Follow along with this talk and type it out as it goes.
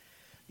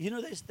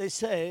They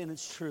say, and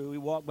it's true, we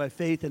walk by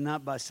faith and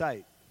not by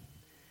sight.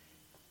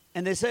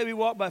 And they say we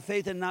walk by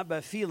faith and not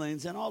by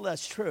feelings, and all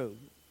that's true.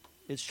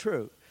 It's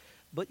true.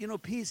 But,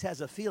 peace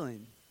has a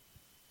feeling.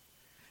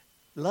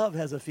 Love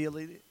has a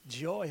feeling.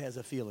 Joy has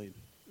a feeling,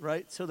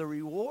 right? So the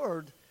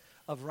reward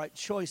of right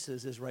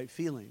choices is right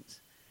feelings.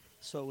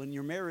 So in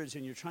your marriage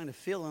and you're trying to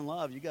feel in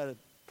love, you got a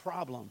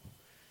problem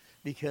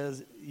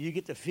because you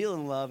get to feel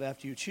in love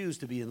after you choose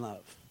to be in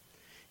love.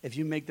 If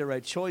you make the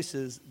right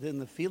choices, then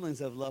the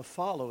feelings of love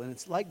follow. And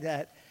it's like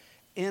that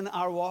in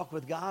our walk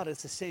with God.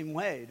 It's the same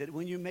way that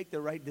when you make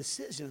the right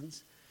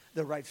decisions,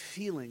 the right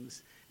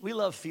feelings. We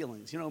love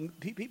feelings.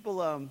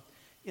 People,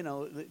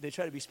 they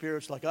try to be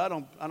spiritual. Like, I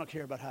don't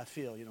care about how I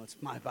feel. It's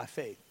by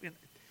faith.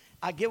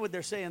 I get what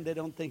they're saying. They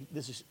don't think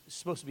this is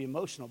supposed to be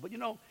emotional. But,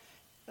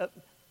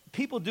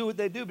 people do what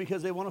they do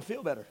because they want to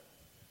feel better.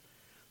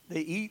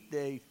 They eat,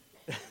 they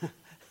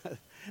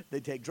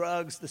take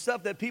drugs. The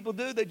stuff that people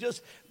do, they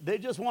just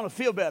want to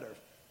feel better.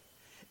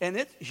 And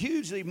it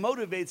hugely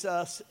motivates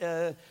us.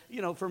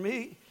 For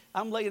me,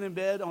 I'm laying in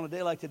bed on a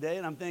day like today,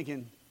 and I'm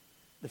thinking,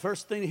 the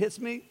first thing that hits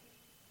me,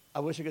 I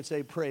wish I could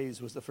say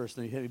praise was the first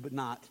thing that hit me, but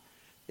not.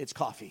 It's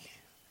coffee.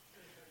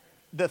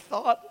 The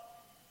thought,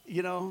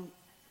 what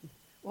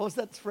was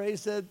that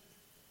phrase said?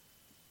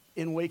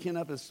 In waking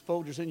up is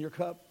Folgers in your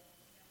cup.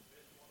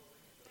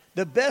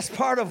 The best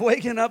part of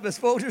waking up is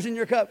Folgers in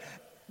your cup.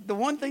 The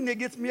one thing that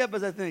gets me up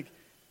is I think,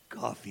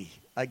 coffee.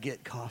 I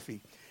get coffee.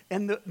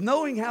 And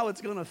knowing how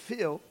it's going to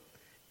feel,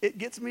 it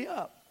gets me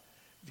up.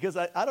 Because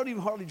I don't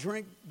even hardly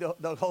drink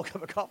the whole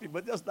cup of coffee,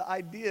 but just the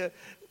idea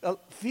of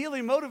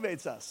feeling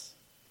motivates us.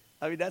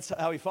 I mean, that's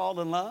how we fall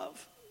in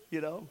love,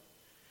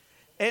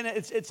 And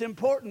it's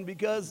important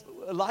because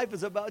life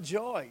is about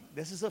joy.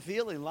 This is a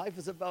feeling. Life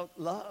is about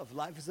love.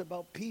 Life is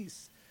about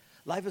peace.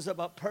 Life is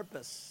about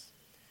purpose.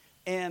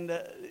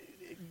 And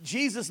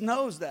Jesus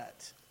knows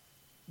that.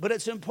 But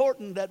it's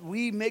important that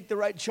we make the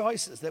right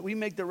choices, that we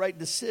make the right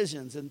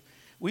decisions. And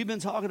we've been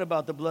talking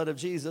about the blood of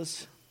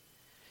Jesus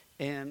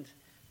and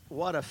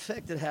what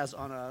effect it has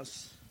on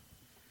us.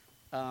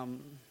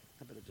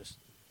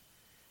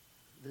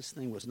 This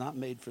thing was not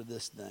made for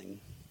this thing.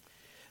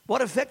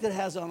 What effect it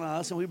has on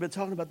us, and we've been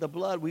talking about the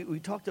blood. We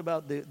talked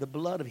about the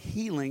blood of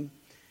healing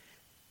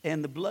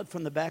and the blood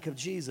from the back of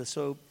Jesus.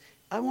 So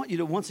I want you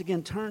to once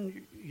again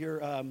turn your,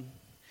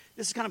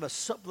 this is kind of a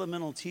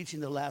supplemental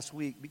teaching to last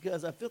week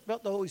because I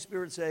felt the Holy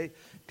Spirit say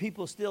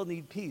people still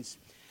need peace.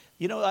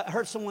 I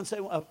heard someone say,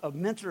 a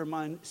mentor of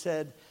mine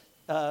said,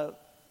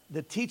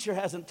 the teacher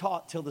hasn't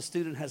taught till the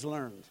student has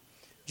learned.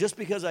 Just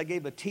because I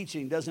gave a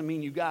teaching doesn't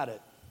mean you got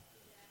it.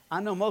 I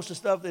know most of the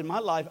stuff in my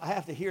life, I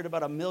have to hear it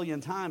about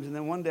 1,000,000 times. And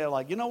then one day I'm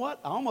like, you know what?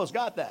 I almost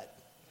got that.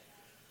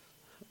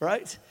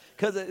 Right?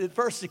 Because at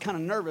first you're kind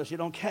of nervous. You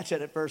don't catch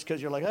it at first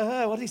because you're like,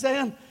 what's he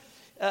saying?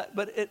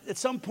 But at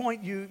some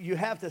point you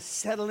have to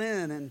settle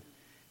in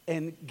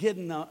and get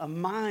in a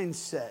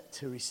mindset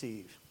to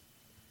receive.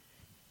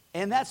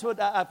 And that's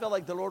what I felt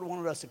like the Lord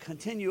wanted us to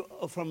continue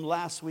from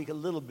last week a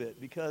little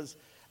bit because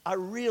I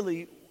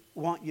really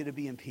want you to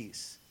be in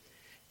peace.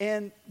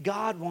 And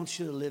God wants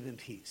you to live in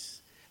peace.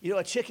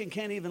 A chicken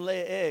can't even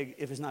lay an egg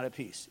if it's not at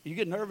peace. You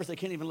get nervous, they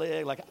can't even lay an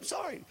egg. Like, I'm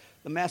sorry.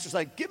 The master's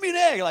like, give me an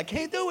egg. Like,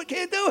 can't do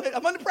it.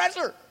 I'm under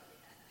pressure.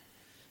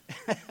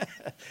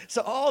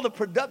 So all the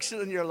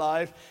production in your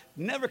life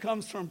never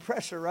comes from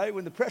pressure, right?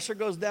 When the pressure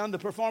goes down, the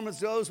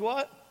performance goes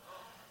what?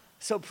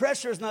 So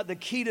pressure is not the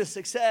key to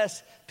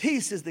success.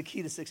 Peace is the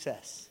key to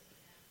success.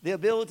 The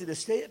ability to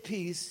stay at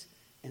peace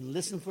and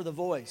listen for the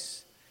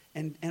voice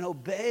and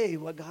obey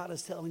what God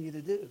is telling you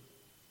to do.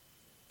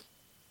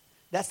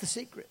 That's the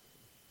secret.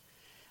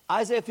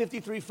 Isaiah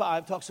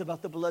 53:5 talks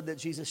about the blood that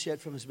Jesus shed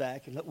from his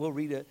back. And we'll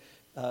read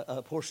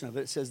a portion of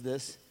it. It says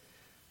this.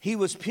 He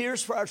was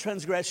pierced for our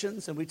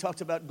transgressions. And we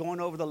talked about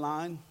going over the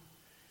line.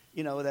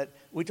 That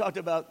we talked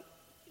about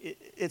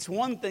it's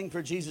one thing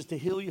for Jesus to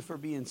heal you from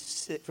being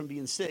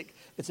sick.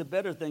 It's a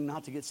better thing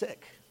not to get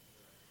sick.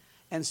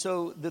 And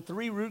so the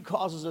 3 root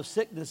causes of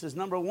sickness is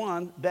number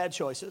 1, bad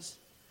choices.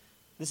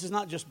 This is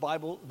not just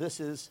Bible. This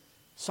is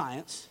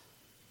science.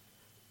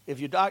 If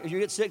you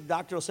get sick, the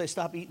doctor will say,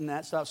 stop eating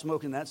that, stop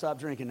smoking that, stop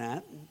drinking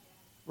that,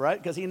 right?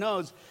 Because he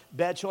knows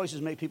bad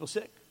choices make people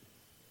sick.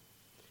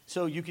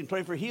 So you can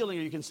pray for healing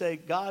or you can say,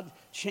 God,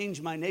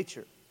 change my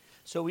nature.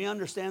 So we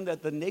understand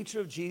that the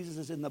nature of Jesus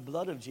is in the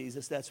blood of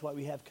Jesus. That's why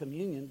we have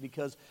communion,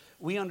 because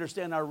we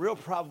understand our real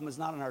problem is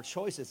not in our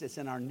choices, it's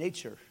in our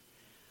nature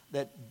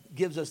that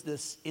gives us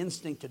this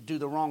instinct to do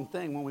the wrong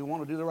thing when we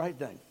want to do the right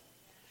thing.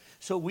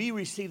 So we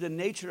receive the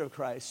nature of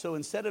Christ. So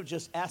instead of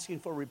just asking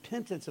for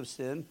repentance of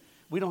sin,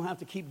 we don't have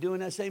to keep doing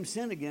that same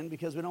sin again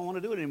because we don't want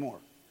to do it anymore.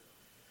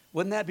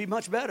 Wouldn't that be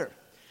much better?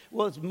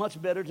 Well, it's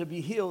much better to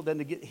be healed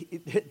than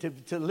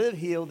to live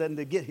healed than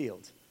to get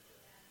healed,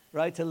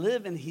 right? To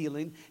live in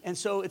healing. And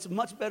so it's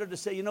much better to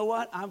say, you know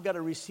what? I've got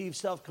to receive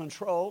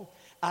self-control.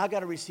 I've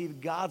got to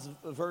receive God's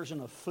version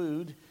of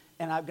food.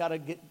 And I've got to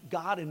get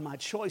God in my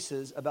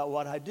choices about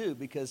what I do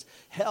because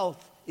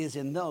health is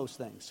in those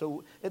things.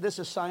 So this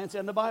is science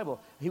and the Bible.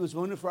 He was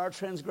wounded for our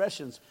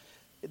transgressions.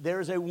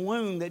 There's a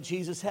wound that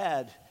Jesus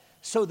had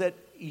so that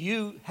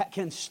you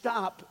can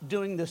stop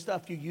doing the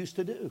stuff you used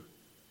to do.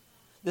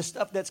 The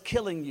stuff that's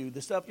killing you,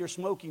 the stuff you're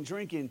smoking,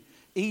 drinking,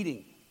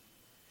 eating.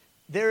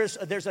 There's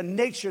a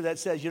nature that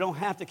says you don't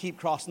have to keep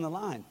crossing the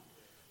line.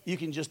 You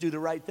can just do the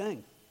right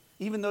thing.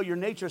 Even though your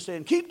nature is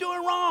saying, keep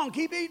doing wrong,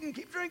 keep eating,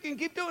 keep drinking,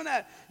 keep doing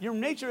that. Your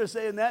nature is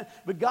saying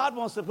that, but God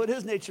wants to put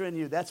his nature in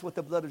you. That's what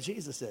the blood of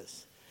Jesus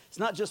is. It's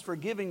not just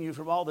forgiving you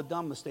from all the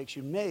dumb mistakes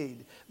you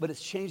made, but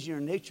it's changing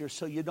your nature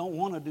so you don't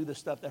want to do the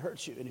stuff that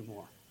hurts you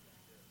anymore.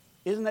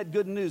 Isn't that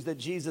good news that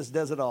Jesus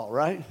does it all,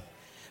 right?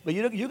 But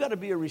you got to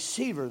be a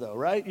receiver, though,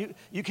 right?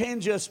 You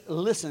can't just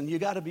listen. You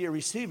got to be a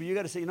receiver. You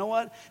got to say, you know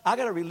what? I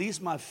got to release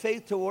my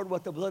faith toward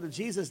what the blood of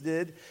Jesus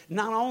did,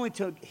 not only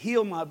to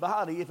heal my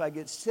body if I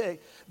get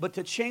sick, but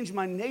to change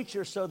my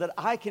nature so that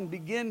I can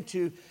begin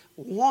to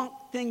want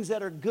things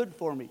that are good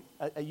for me.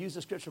 I used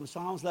a scripture from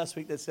Psalms last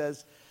week that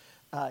says,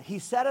 he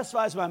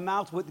satisfies my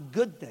mouth with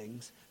good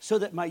things so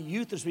that my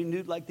youth is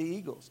renewed like the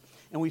eagles.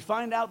 And we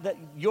find out that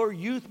your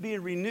youth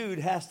being renewed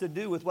has to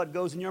do with what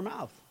goes in your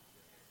mouth.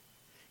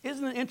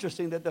 Isn't it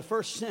interesting that the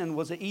first sin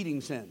was an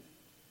eating sin?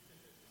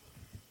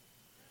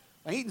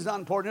 Now, eating's not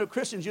important. You know,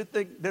 Christians, you'd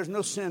think there's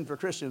no sin for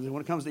Christians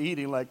when it comes to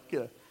eating. Like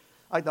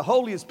the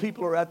holiest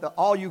people are at the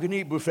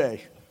all-you-can-eat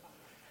buffet.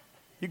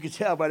 You can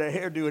tell by their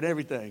hairdo and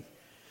everything.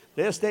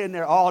 They're staying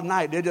there all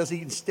night. They're just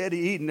eating, steady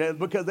eating,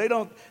 because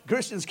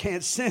Christians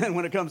can't sin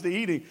when it comes to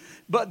eating.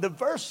 But the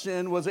first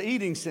sin was an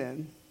eating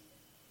sin,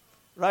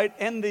 right?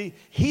 And the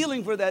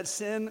healing for that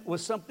sin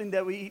was something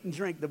that we eat and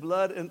drink, the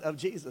blood of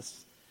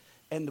Jesus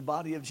and the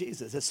body of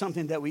Jesus. It's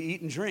something that we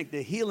eat and drink.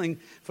 The healing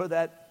for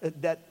that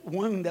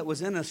wound that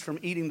was in us from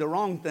eating the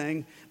wrong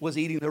thing was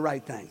eating the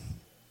right thing.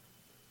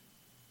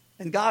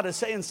 And God is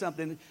saying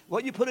something.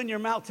 What you put in your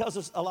mouth tells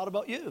us a lot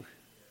about you.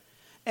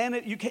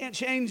 And you can't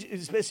change,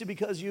 especially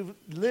because you've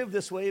lived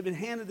this way, you've been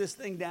handed this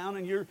thing down,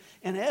 and you're,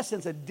 in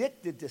essence,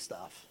 addicted to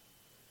stuff.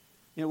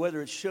 You know,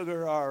 whether it's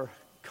sugar or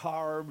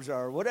carbs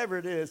or whatever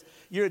it is,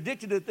 you're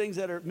addicted to things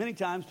that are, many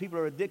times people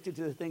are addicted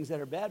to the things that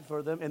are bad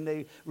for them, and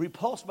they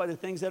repulsed by the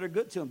things that are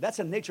good to them. That's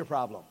a nature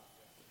problem.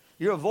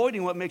 You're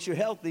avoiding what makes you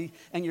healthy,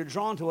 and you're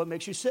drawn to what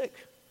makes you sick.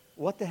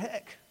 What the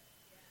heck?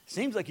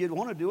 Seems like you'd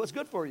want to do what's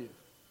good for you.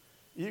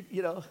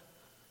 You know,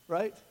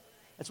 right?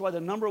 That's why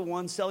the number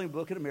one selling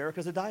book in America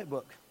is a diet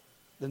book.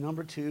 The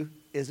number two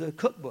is a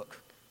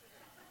cookbook.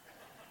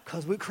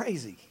 Because we're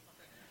crazy.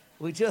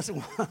 We just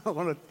want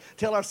to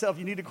tell ourselves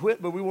you need to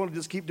quit, but we want to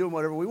just keep doing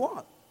whatever we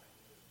want.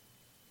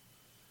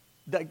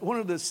 Like one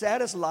of the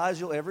saddest lies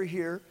you'll ever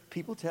hear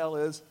people tell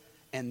is,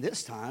 and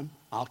this time,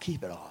 I'll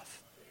keep it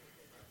off.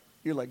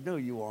 You're like, no,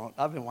 you won't.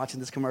 I've been watching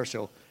this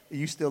commercial.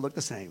 You still look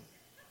the same.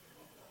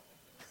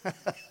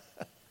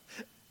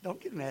 Don't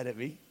get mad at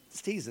me.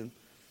 It's teasing.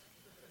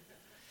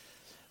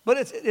 But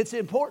it's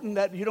important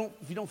that you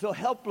don't feel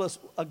helpless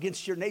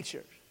against your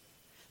nature.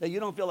 That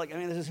you don't feel like,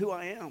 this is who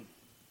I am.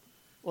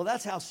 Well,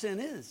 that's how sin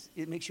is.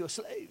 It makes you a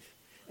slave.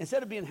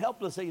 Instead of being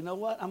helpless, say, you know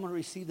what? I'm going to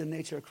receive the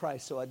nature of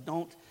Christ so I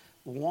don't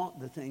want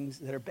the things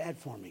that are bad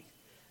for me.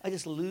 I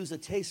just lose a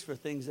taste for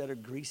things that are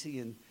greasy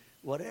and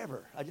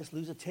whatever. I just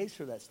lose a taste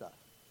for that stuff.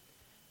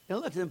 And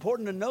look, it's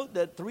important to note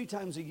that 3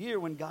 times a year,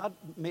 when God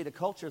made a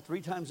culture,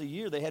 3 times a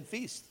year, they had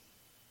feasts.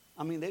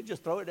 They'd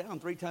just throw it down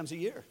 3 times a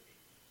year.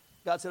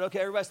 God said, okay,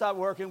 everybody stop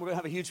working. We're going to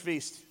have a huge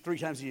feast 3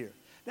 times a year.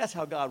 That's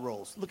how God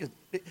rolls. Look,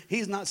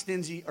 he's not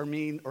stingy or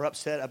mean or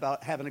upset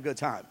about having a good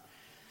time.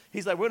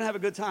 He's like, we're going to have a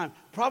good time.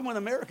 Problem with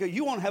America,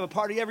 you want to have a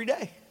party every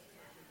day.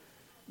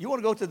 You want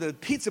to go to the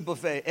pizza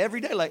buffet every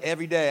day. Like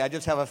every day, I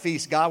just have a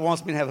feast. God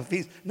wants me to have a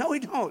feast. No,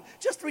 he don't.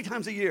 Just 3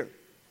 times a year.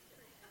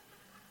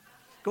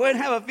 Go ahead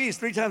and have a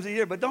feast 3 times a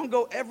year, but don't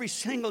go every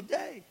single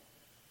day.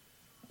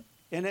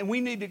 And then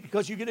we need to,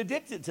 because you get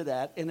addicted to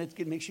that, and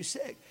it makes you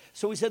sick.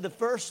 So we said the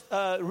first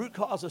root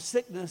cause of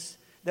sickness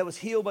that was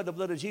healed by the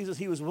blood of Jesus,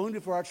 he was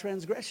wounded for our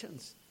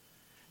transgressions.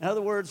 In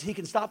other words, he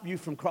can stop you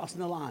from crossing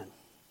the line.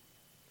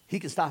 He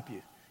can stop you.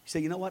 You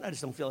say, you know what? I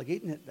just don't feel like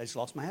eating it. I just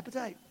lost my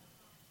appetite.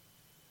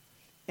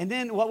 And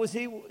then what was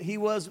he? He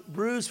was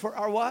bruised for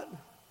our what?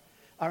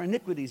 Our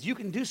iniquities. You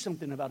can do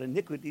something about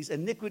iniquities.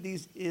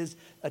 Iniquities is,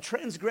 a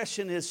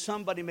transgression is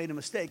somebody made a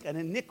mistake. An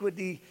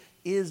iniquity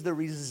is the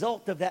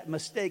result of that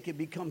mistake. It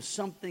becomes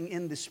something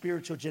in the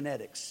spiritual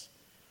genetics.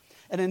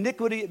 An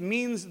iniquity, it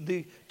means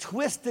the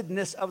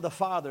twistedness of the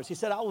fathers. He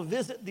said, I will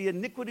visit the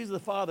iniquities of the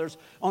fathers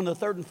on the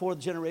 3rd and 4th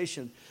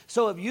generation.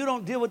 So if you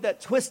don't deal with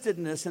that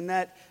twistedness and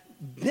that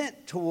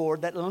bent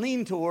toward, that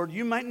lean toward,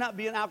 you might not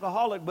be an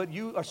alcoholic, but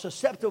you are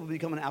susceptible to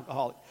become an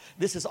alcoholic.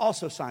 This is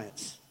also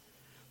science.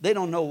 They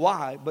don't know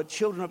why, but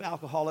children of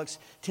alcoholics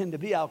tend to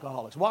be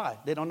alcoholics. Why?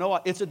 They don't know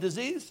why. It's a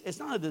disease. It's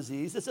not a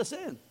disease. It's a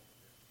sin.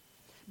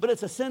 But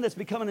it's a sin that's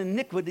become an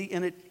iniquity,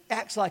 and it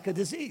acts like a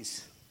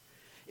disease.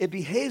 It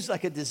behaves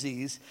like a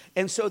disease,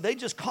 and so they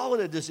just call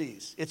it a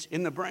disease. It's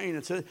in the brain.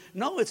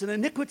 No, it's an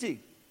iniquity.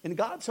 And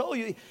God told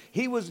you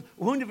he was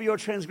wounded for your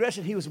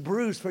transgression. He was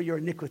bruised for your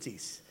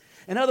iniquities.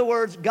 In other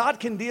words, God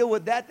can deal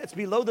with that that's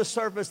below the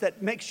surface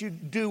that makes you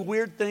do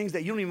weird things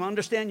that you don't even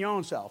understand your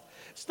own self.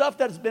 Stuff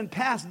that's been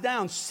passed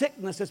down,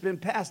 sickness that's been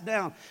passed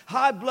down,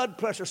 high blood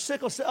pressure,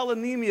 sickle cell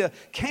anemia,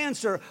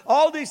 cancer,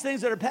 all these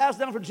things that are passed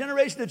down from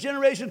generation to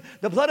generation.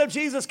 The blood of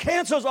Jesus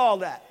cancels all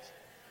that.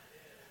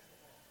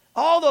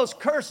 All those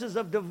curses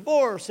of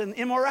divorce and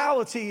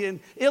immorality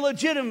and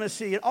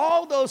illegitimacy and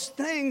all those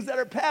things that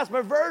are passed,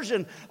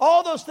 perversion,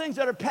 all those things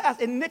that are passed,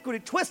 iniquity,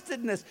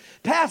 twistedness,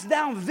 passed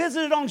down,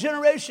 visited on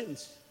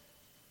generations.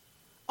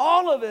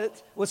 All of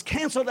it was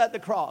canceled at the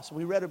cross.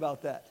 We read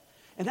about that.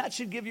 And that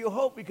should give you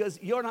hope because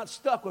you're not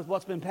stuck with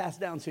what's been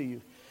passed down to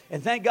you.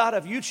 And thank God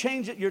if you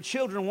change it, your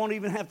children won't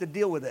even have to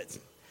deal with it.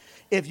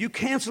 If you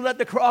cancel at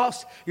the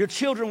cross, your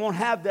children won't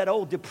have that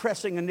old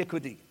depressing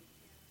iniquity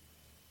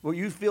where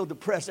you feel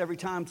depressed every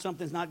time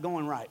something's not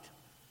going right.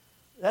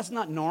 That's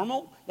not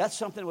normal. That's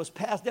something that was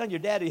passed down. Your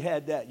daddy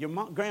had that. Your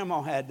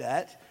grandma had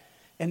that.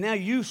 And now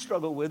you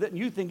struggle with it and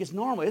you think it's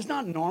normal. It's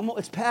not normal.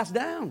 It's passed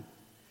down.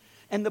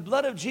 And the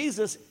blood of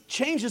Jesus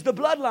changes the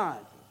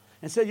bloodline.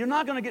 And said, you're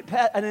not going to get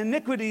past, an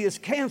iniquity is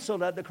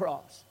canceled at the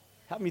cross.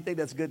 How many think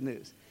that's good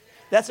news?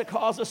 That's a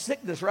cause of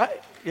sickness,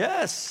 right?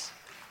 Yes.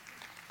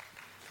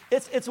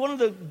 It's one of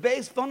the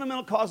base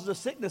fundamental causes of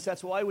sickness.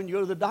 That's why when you go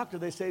to the doctor,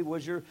 they say,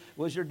 was your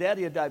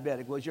daddy a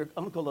diabetic? Was your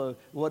uncle a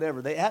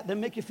whatever? They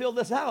make you fill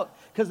this out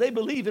because they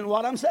believe in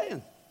what I'm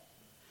saying.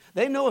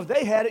 They know if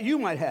they had it, you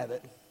might have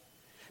it.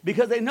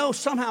 Because they know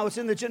somehow it's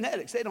in the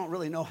genetics. They don't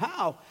really know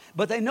how,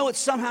 but they know it's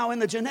somehow in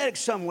the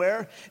genetics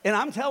somewhere. And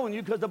I'm telling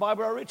you because the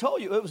Bible already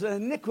told you, it was an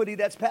iniquity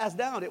that's passed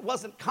down. It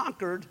wasn't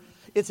conquered.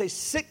 It's a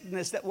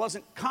sickness that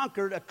wasn't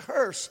conquered, a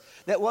curse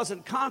that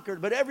wasn't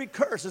conquered. But every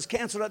curse is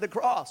canceled at the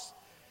cross.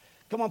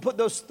 Come on, put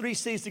those 3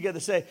 C's together.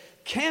 Say,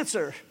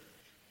 cancer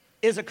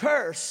is a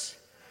curse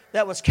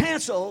that was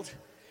canceled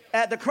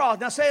at the cross.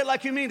 Now say it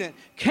like you mean it.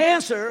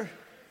 Cancer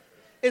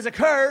is a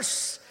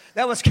curse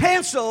that was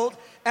canceled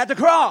at the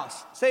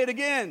cross. Say it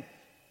again.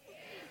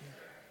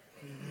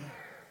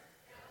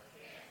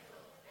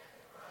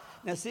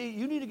 Now see,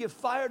 you need to get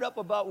fired up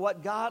about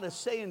what God is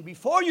saying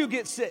before you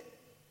get sick.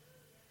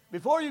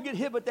 Before you get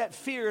hit with that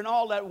fear and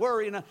all that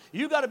worry. And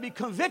you got to be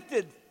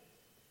convicted.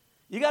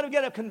 You got to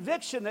get a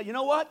conviction that, you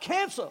know what?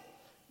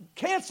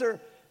 Cancer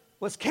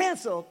was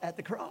canceled at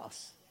the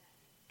cross.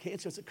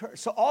 Cancer is a curse.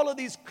 So all of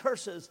these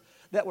curses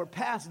that were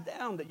passed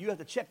down that you have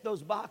to check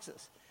those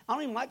boxes. I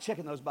don't even like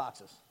checking those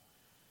boxes.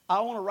 I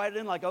want to write it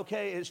in like,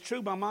 okay, it's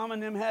true, my mom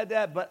and them had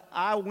that, but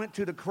I went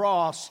to the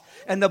cross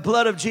and the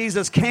blood of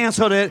Jesus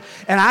canceled it,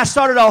 and I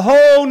started a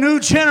whole new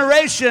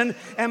generation,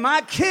 and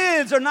my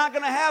kids are not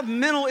going to have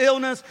mental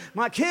illness.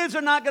 My kids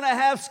are not going to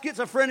have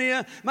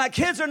schizophrenia. My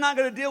kids are not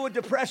going to deal with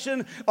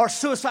depression or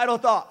suicidal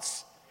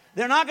thoughts.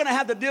 They're not going to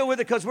have to deal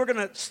with it because we're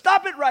going to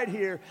stop it right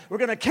here. We're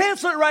going to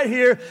cancel it right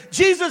here.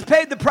 Jesus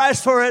paid the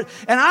price for it,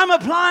 and I'm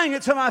applying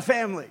it to my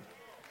family.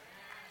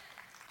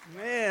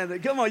 Man,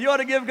 come on, you ought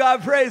to give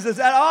God praise. Is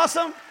that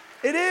awesome?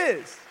 It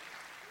is.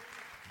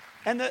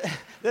 And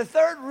the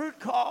third root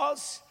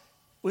cause,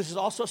 which is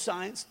also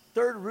science,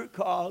 third root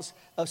cause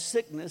of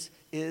sickness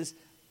is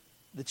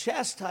the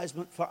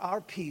chastisement for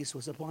our peace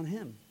was upon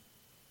him.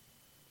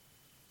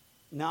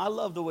 Now, I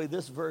love the way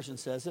this version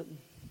says it.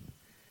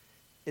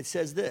 It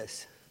says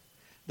this,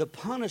 the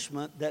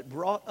punishment that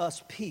brought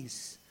us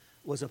peace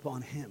was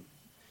upon him.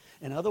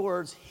 In other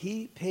words,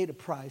 he paid a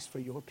price for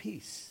your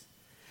peace.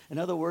 In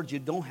other words, you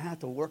don't have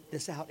to work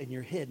this out in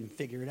your head and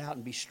figure it out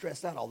and be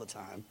stressed out all the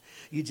time.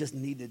 You just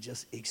need to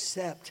just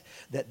accept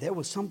that there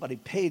was somebody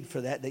paid for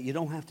that you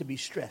don't have to be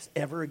stressed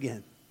ever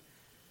again.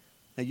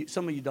 Now,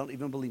 some of you don't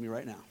even believe me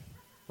right now.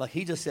 Like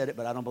he just said it,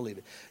 but I don't believe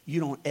it.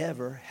 You don't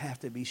ever have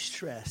to be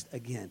stressed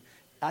again.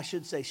 I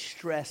should say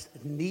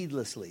stressed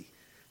needlessly.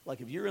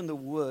 Like if you're in the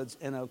woods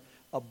and a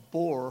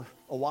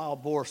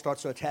wild boar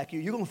starts to attack you,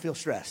 you're going to feel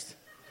stressed.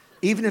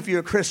 Even if you're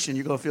a Christian,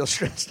 you're going to feel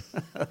stressed.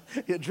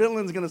 Your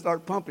adrenaline's going to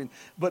start pumping.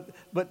 But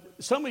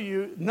some of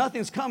you,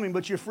 nothing's coming,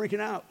 but you're freaking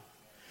out.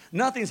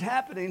 Nothing's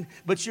happening,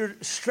 but you're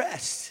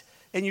stressed.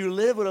 And you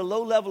live with a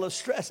low level of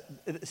stress.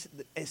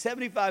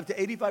 75 to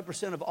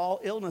 85% of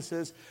all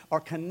illnesses are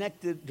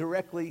connected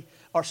directly,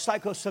 are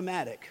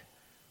psychosomatic.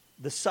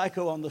 The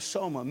psycho on the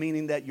soma,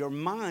 meaning that your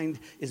mind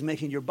is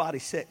making your body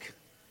sick.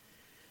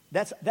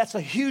 That's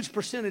a huge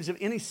percentage of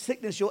any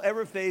sickness you'll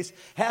ever face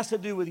has to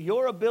do with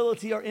your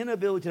ability or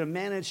inability to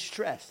manage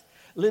stress,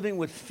 living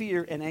with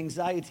fear and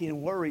anxiety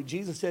and worry.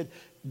 Jesus said,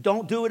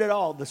 don't do it at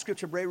all. The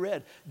scripture Bray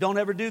read, don't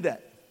ever do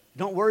that.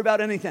 Don't worry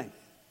about anything.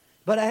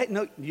 But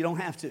no, you don't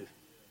have to.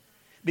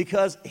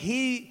 Because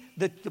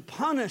the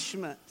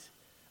punishment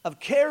of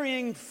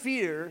carrying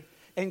fear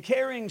and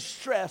carrying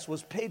stress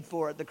was paid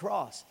for at the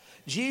cross.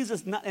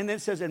 Jesus, and then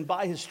it says, and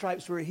by his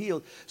stripes we're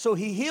healed. So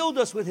he healed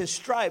us with his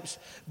stripes,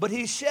 but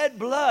he shed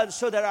blood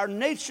so that our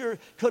nature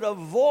could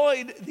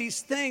avoid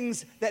these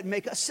things that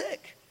make us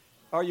sick.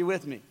 Are you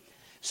with me?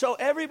 So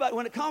everybody,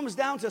 when it comes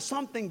down to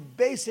something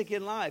basic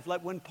in life,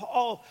 like when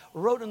Paul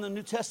wrote in the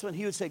New Testament,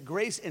 he would say,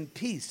 grace and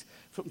peace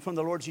from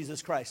the Lord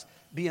Jesus Christ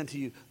be unto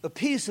you. The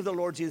peace of the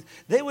Lord Jesus.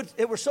 They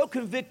were so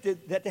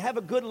convicted that to have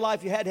a good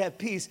life, you had to have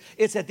peace.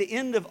 It's at the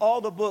end of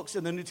all the books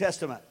in the New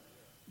Testament,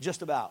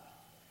 just about.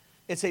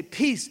 It's a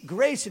peace,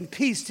 grace and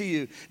peace to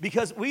you.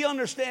 Because we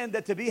understand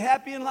that to be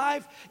happy in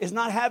life is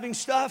not having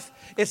stuff.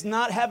 It's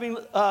not having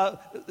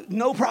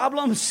no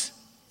problems.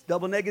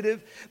 Double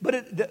negative.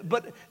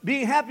 But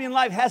being happy in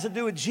life has to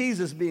do with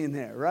Jesus being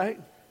there, right?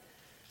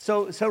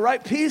 So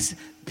right, peace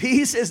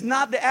is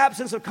not the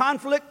absence of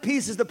conflict.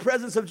 Peace is the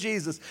presence of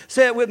Jesus.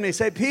 Say it with me.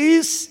 Say,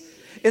 peace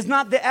is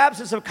not the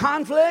absence of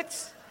conflict.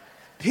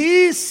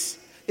 Peace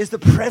is the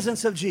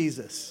presence of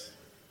Jesus.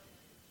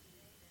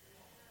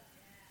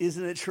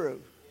 Isn't it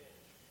true?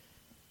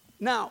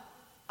 Now,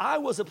 I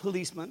was a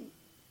policeman,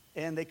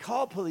 and they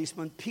call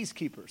policemen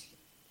peacekeepers.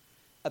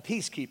 A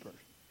peacekeeper.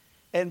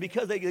 And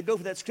because they go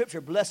for that scripture,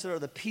 blessed are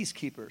the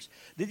peacekeepers.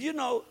 Did you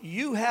know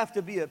you have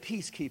to be a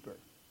peacekeeper?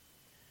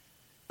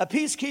 A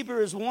peacekeeper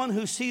is one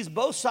who sees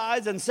both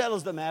sides and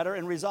settles the matter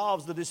and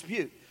resolves the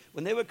dispute.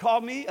 When they would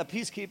call me a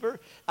peacekeeper,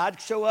 I'd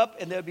show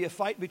up and there'd be a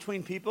fight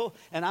between people,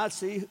 and I'd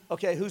see,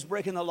 okay, who's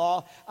breaking the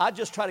law? I'd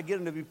just try to get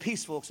them to be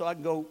peaceful so I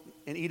can go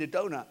and eat a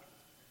donut.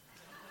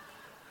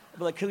 I'd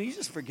be like, can you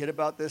just forget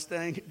about this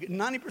thing?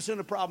 90%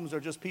 of problems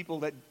are just people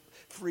that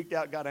freaked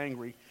out, got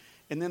angry,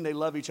 and then they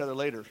love each other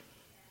later.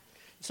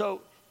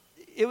 So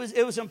it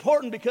was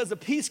important because the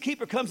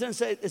peacekeeper comes in and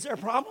says, is there a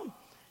problem?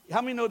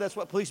 How many know that's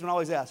what policemen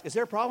always ask? Is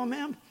there a problem,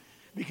 ma'am?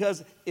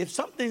 Because if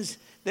something's,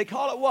 they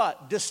call it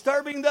what?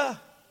 Disturbing the?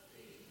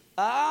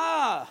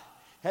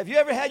 Have you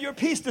ever had your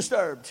peace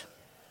disturbed?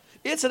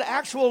 It's an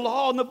actual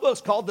law in the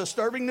books called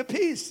disturbing the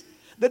peace.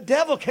 The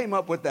devil came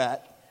up with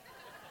that.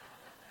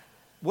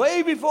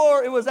 Way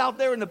before it was out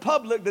there in the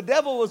public, the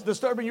devil was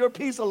disturbing your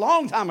peace a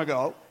long time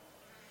ago.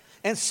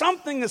 And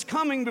something is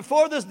coming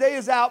before this day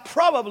is out,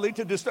 probably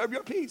to disturb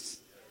your peace.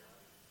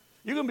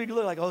 You're going to be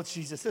like, oh,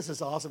 Jesus, this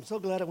is awesome. So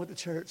glad I went to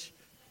church.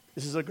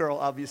 This is a girl,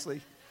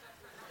 obviously.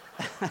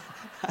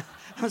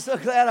 I'm so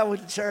glad I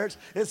went to church.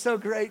 It's so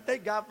great.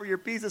 Thank God for your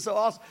peace. It's so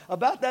awesome.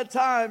 About that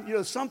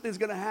time, something's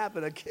going to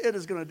happen. A kid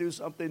is going to do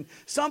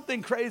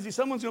something crazy.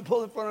 Someone's going to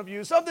pull in front of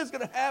you. Something's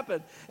going to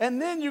happen.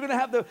 And then you're going to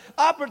have the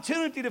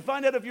opportunity to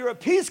find out if you're a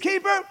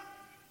peacekeeper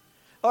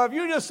or if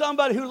you're just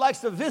somebody who likes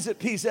to visit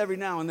peace every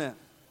now and then.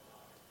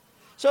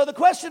 So the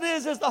question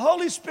is the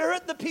Holy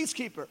Spirit the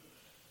peacekeeper?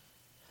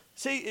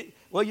 See,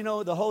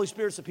 the Holy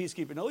Spirit's the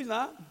peacekeeper. No, he's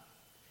not.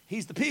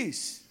 He's the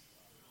peace.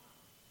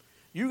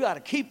 You got to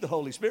keep the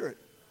Holy Spirit.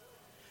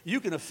 You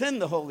can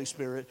offend the Holy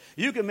Spirit.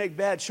 You can make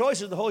bad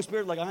choices. The Holy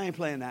Spirit, like, I ain't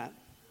playing that.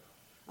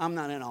 I'm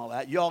not in all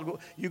that.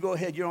 You go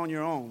ahead. You're on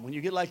your own. When you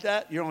get like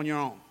that, you're on your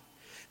own.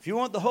 If you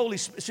want the Holy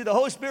Spirit, see, the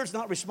Holy Spirit's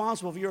not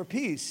responsible for your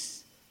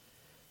peace.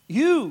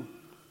 You,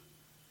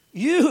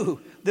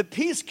 the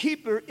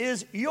peacekeeper,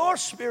 is your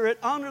spirit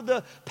under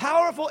the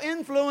powerful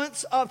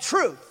influence of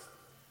truth.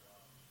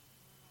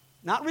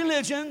 Not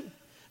religion,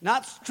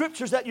 not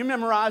scriptures that you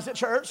memorize at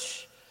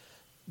church,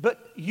 but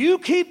you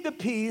keep the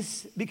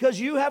peace because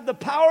you have the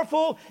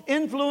powerful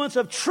influence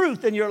of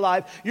truth in your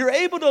life. You're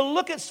able to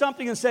look at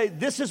something and say,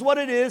 this is what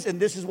it is and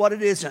this is what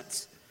it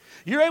isn't.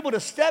 You're able to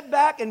step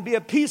back and be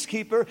a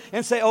peacekeeper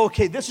and say,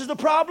 okay, this is the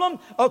problem.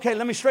 Okay,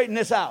 let me straighten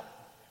this out.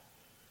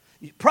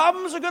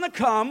 Problems are going to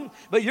come,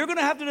 but you're going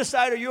to have to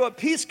decide, are you a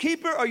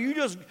peacekeeper or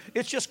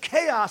it's just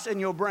chaos in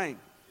your brain,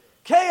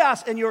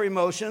 chaos in your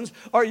emotions,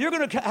 or you're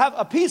going to have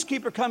a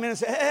peacekeeper come in and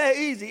say,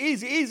 hey, easy,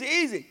 easy, easy,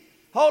 easy.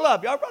 Hold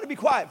up, y'all better be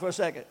quiet for a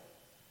second.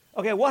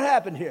 Okay, what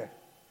happened here?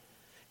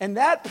 And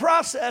that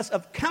process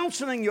of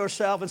counseling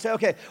yourself and say,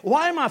 okay,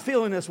 why am I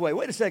feeling this way?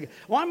 Wait a second.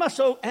 Why am I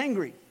so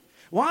angry?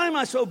 Why am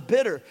I so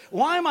bitter?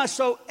 Why am I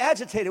so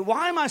agitated?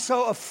 Why am I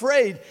so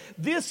afraid?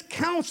 This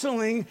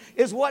counseling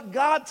is what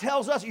God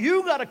tells us.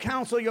 You got to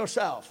counsel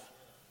yourself.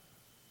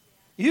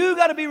 You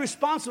got to be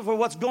responsible for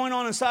what's going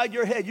on inside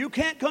your head. You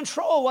can't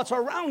control what's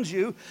around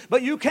you,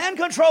 but you can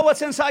control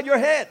what's inside your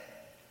head.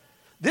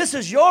 This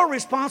is your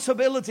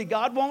responsibility.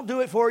 God won't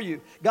do it for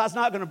you. God's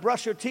not going to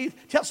brush your teeth.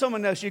 Tell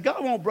someone else,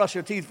 God won't brush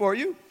your teeth for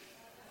you.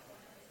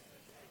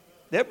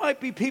 There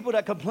might be people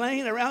that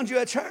complain around you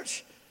at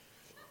church,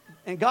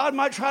 and God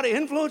might try to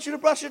influence you to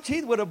brush your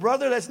teeth with a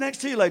brother that's next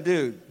to you. Like,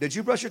 dude, did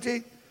you brush your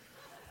teeth?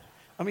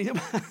 I mean,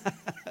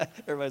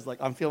 everybody's like,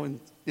 I'm feeling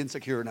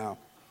insecure now.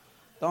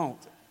 Don't.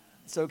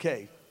 It's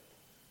okay.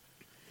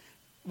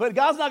 But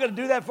God's not going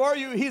to do that for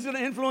you. He's going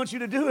to influence you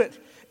to do it.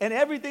 And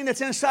everything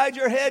that's inside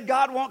your head,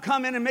 God won't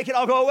come in and make it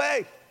all go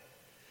away.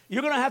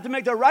 You're going to have to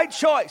make the right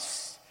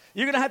choice.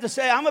 You're going to have to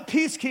say, I'm a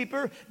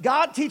peacekeeper.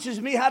 God teaches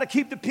me how to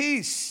keep the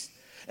peace.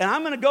 And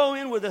I'm going to go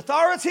in with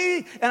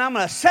authority, and I'm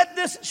going to set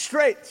this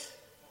straight.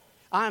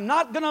 I'm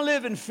not going to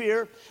live in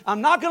fear.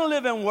 I'm not going to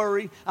live in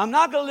worry. I'm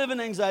not going to live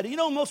in anxiety. You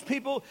know, most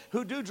people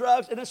who do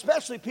drugs, and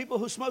especially people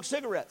who smoke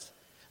cigarettes,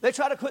 they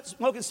try to quit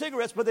smoking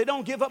cigarettes, but they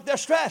don't give up their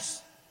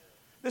stress.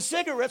 The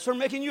cigarettes are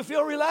making you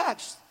feel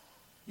relaxed.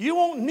 You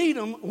won't need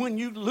them when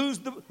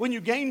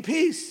you gain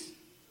peace.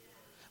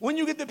 When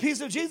you get the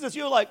peace of Jesus,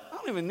 you're like, I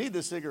don't even need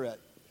this cigarette.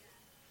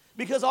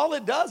 Because all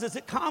it does is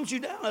it calms you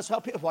down. That's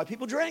why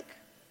people drink.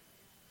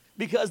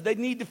 Because they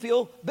need to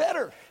feel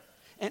better.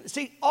 And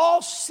see,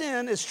 all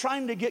sin is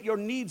trying to get your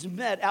needs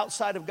met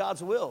outside of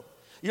God's will.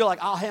 You're like,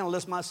 I'll handle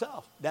this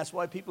myself. That's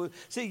why people,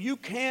 see, you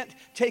can't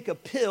take a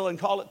pill and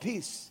call it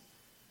peace.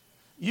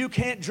 You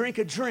can't drink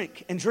a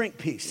drink and drink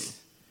peace.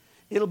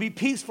 It'll be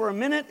peace for a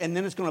minute, and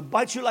then it's going to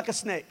bite you like a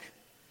snake.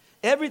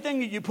 Everything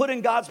that you put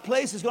in God's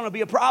place is going to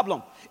be a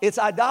problem. It's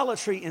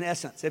idolatry in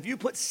essence. If you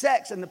put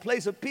sex in the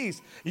place of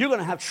peace, you're going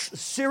to have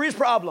serious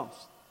problems.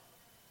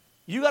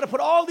 You got to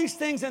put all these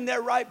things in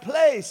their right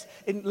place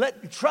and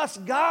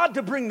trust God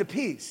to bring the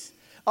peace.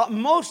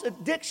 Most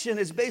addiction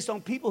is based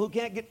on people who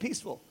can't get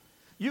peaceful.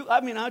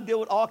 I deal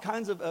with all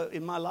kinds of,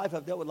 in my life,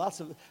 I've dealt with lots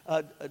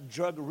of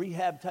drug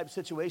rehab type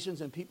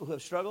situations and people who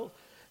have struggled.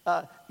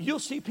 You'll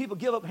see people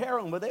give up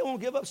heroin, but they won't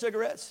give up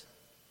cigarettes.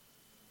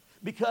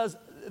 Because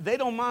they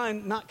don't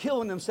mind not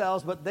killing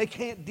themselves, but they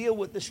can't deal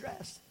with the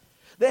stress.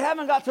 They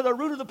haven't got to the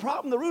root of the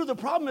problem. The root of the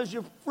problem is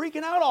you're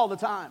freaking out all the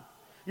time.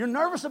 You're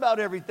nervous about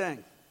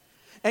everything.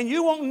 And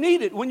you won't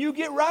need it. When you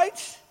get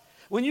right,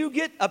 when you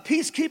get a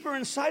peacekeeper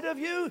inside of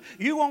you,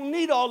 you won't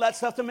need all that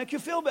stuff to make you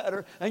feel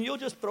better, and you'll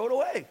just throw it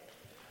away.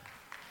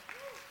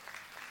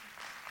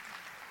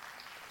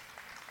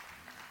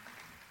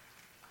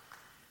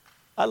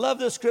 I love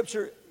this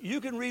scripture. You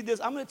can read this.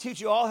 I'm going to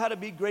teach you all how to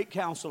be great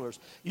counselors.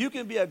 You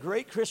can be a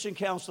great Christian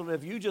counselor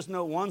if you just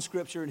know one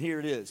scripture, and here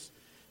it is.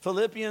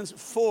 Philippians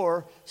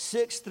 4,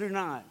 6 through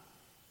 9.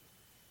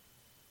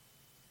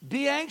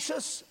 Be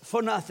anxious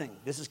for nothing.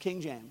 This is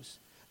King James.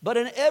 But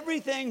in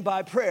everything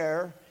by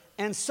prayer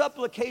and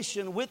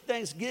supplication with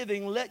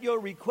thanksgiving, let your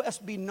requests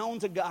be known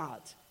to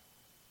God.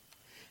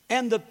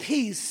 And the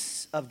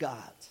peace of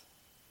God,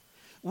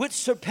 which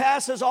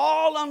surpasses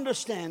all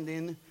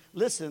understanding,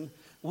 listen,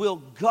 will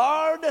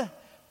guard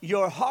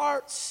your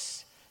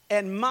hearts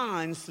and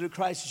minds through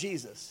Christ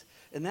Jesus.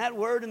 And that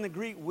word in the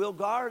Greek, will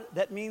guard,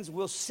 that means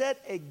will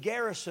set a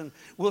garrison,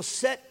 will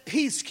set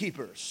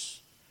peacekeepers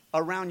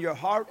around your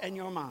heart and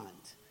your mind.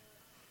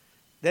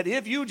 That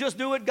if you just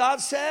do what God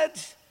said,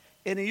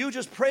 and you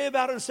just pray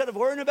about it instead of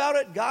worrying about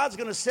it, God's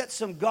going to set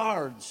some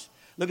guards.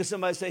 Look at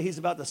somebody say, he's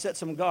about to set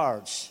some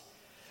guards.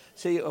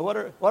 See, what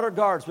are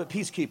guards but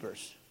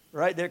peacekeepers,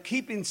 right? They're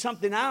keeping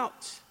something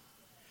out.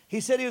 He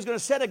said he was going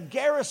to set a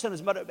garrison,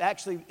 as it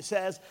actually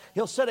says.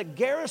 He'll set a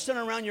garrison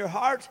around your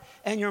heart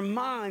and your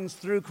minds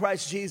through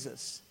Christ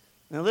Jesus.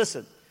 Now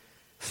listen,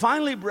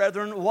 finally,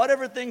 brethren,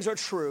 whatever things are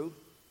true,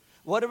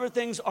 whatever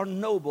things are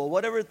noble,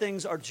 whatever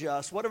things are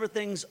just, whatever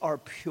things are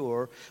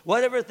pure,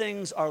 whatever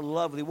things are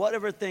lovely,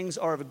 whatever things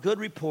are of a good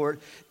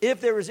report,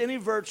 if there is any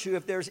virtue,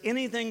 if there's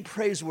anything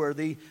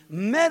praiseworthy,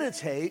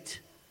 meditate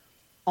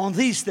on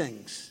these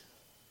things.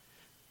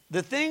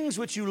 The things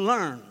which you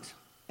learned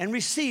and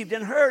received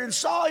and heard and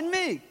saw in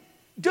me.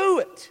 Do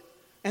it.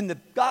 And the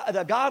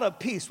God of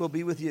peace will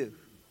be with you.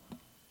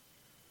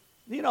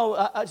 You know,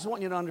 I just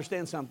want you to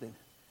understand something.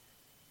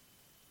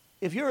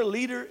 If you're a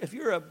leader, if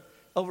you're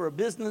over a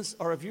business,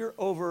 or if you're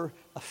over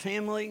a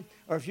family,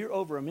 or if you're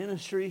over a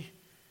ministry,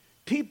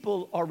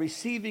 people are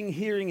receiving,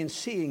 hearing, and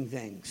seeing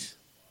things.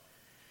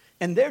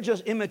 And they're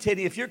just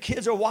imitating. If your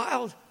kids are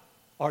wild,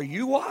 are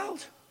you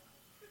wild?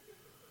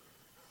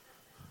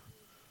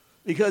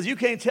 Because you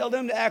can't tell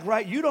them to act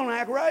right. You don't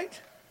act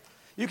right.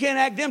 You can't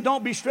act them,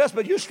 don't be stressed,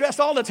 but you're stressed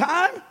all the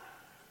time.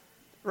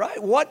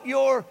 Right? What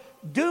you're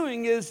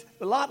doing is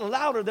a lot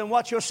louder than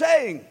what you're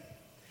saying.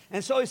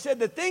 And so he said,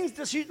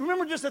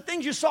 remember just the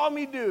things you saw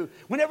me do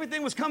when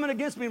everything was coming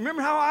against me.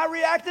 Remember how I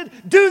reacted?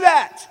 Do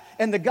that.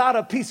 And the God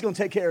of peace is going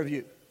to take care of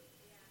you.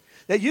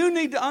 That you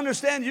need to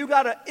understand, you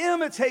got to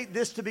imitate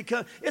this to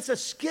become, it's a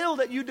skill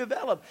that you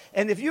develop.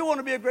 And if you want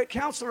to be a great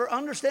counselor,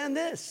 understand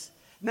this.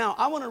 Now,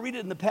 I want to read it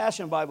in the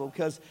Passion Bible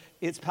because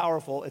it's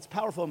powerful. It's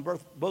powerful in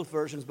both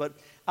versions, but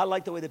I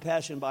like the way the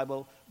Passion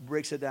Bible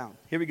breaks it down.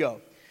 Here we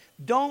go.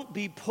 Don't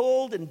be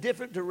pulled in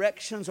different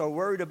directions or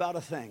worried about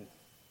a thing.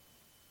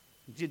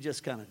 You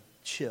just kind of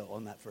chill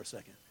on that for a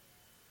second.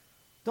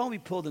 Don't be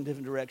pulled in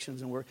different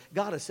directions and worry.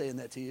 God is saying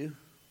that to you.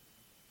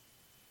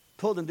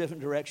 Pulled in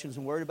different directions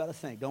and worried about a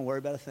thing. Don't worry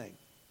about a thing.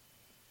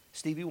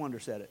 Stevie Wonder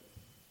said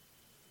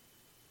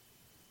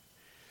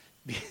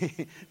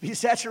it. Be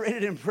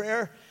saturated in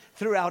prayer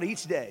throughout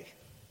each day,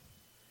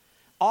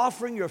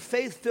 offering your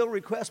faith-filled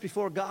requests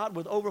before God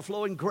with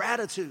overflowing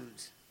gratitude.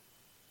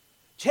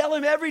 Tell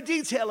him every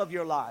detail of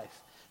your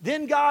life.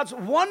 Then God's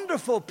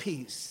wonderful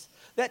peace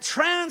that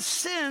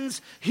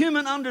transcends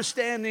human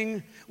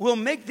understanding will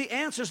make the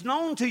answers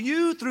known to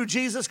you through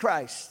Jesus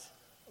Christ.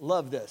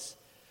 Love this.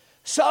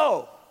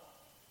 So,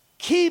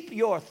 keep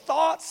your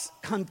thoughts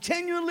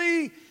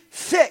continually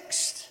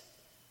fixed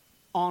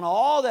on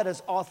all that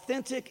is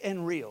authentic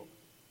and real,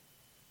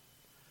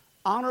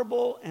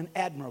 honorable and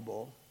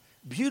admirable,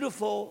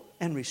 beautiful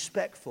and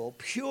respectful,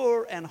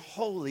 pure and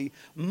holy,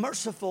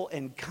 merciful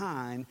and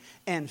kind,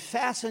 and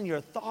fasten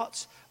your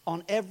thoughts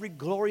on every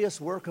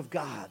glorious work of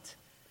God.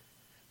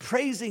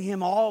 praising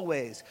him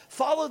always.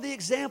 Follow the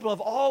example of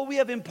all we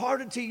have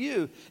imparted to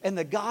you, and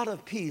the God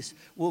of peace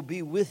will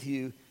be with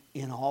you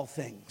in all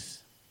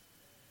things.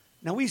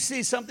 Now we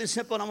see something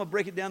simple, and I'm going to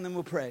break it down, then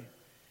we'll pray.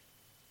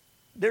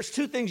 There's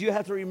two things you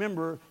have to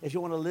remember if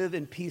you want to live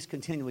in peace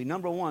continually.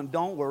 Number one,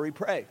 don't worry,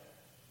 pray.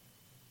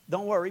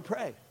 Don't worry,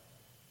 pray.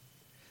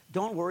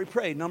 Don't worry,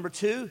 pray. Number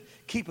two,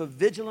 keep a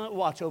vigilant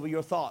watch over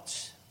your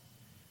thoughts.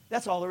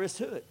 That's all there is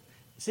to it.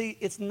 See,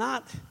 it's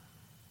not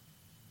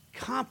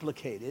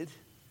complicated,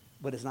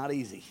 but it's not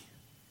easy.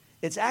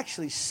 It's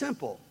actually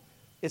simple.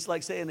 It's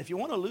like saying, if you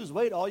want to lose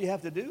weight, all you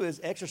have to do is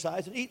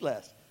exercise and eat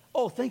less.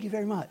 Oh, thank you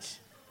very much.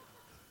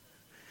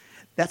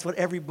 That's what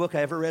every book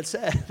I ever read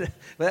said. But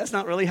that's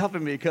not really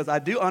helping me because I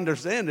do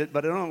understand it,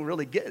 but I don't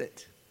really get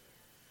it.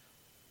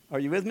 Are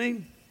you with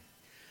me?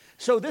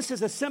 So this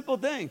is a simple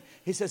thing.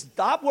 He says,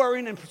 stop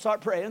worrying and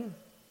start praying.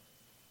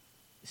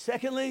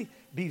 Secondly,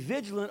 be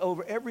vigilant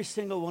over every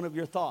single one of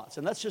your thoughts.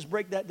 And let's just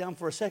break that down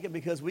for a second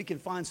because we can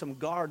find some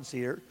guards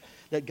here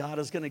that God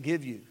is going to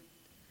give you.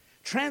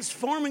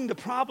 Transforming the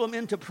problem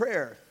into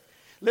prayer.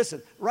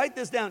 Listen, write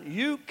this down.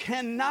 You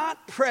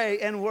cannot pray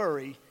and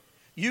worry.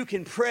 You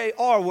can pray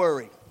or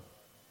worry.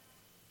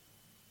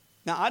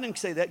 Now, I didn't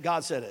say that.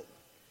 God said it.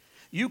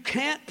 You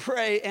can't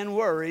pray and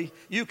worry.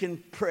 You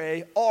can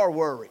pray or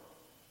worry.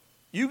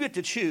 You get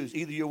to choose.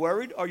 Either you're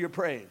worried or you're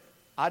praying.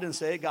 I didn't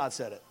say it. God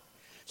said it.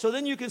 So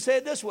then you can say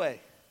it this way.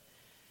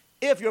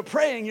 If you're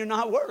praying, you're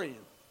not worrying.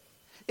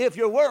 If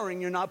you're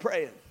worrying, you're not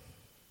praying.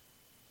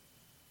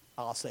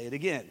 I'll say it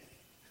again.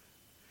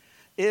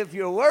 If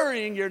you're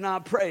worrying, you're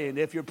not praying.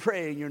 If you're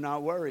praying, you're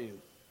not worrying.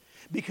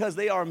 Because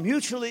they are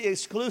mutually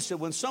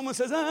exclusive. When someone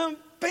says, I'm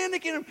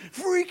panicking, I'm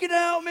freaking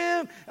out,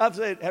 man. I've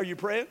said, are you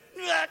praying?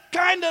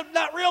 Kind of,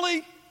 not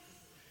really.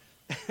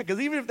 Because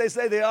even if they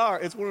say they are,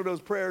 it's one of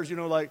those prayers, you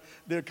know, like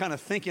they're kind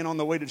of thinking on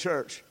the way to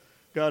church.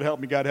 God help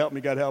me, God help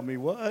me, God help me.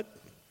 What?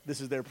 This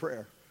is their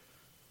prayer.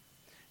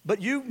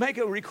 But you make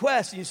a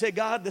request and you say,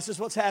 God, this is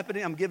what's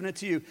happening. I'm giving it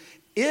to you.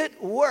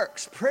 It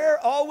works. Prayer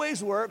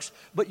always works,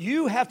 but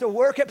you have to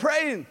work at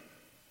praying.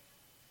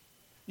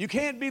 You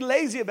can't be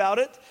lazy about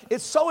it.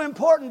 It's so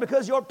important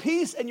because your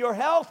peace and your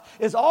health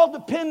is all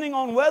depending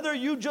on whether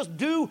you just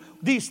do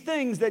these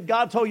things that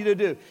God told you to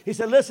do. He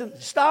said, listen,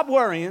 stop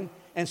worrying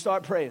and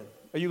start praying.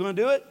 Are you going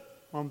to do it?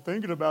 I'm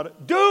thinking about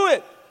it. Do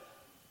it.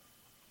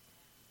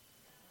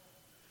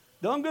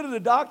 Don't go to the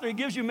doctor. He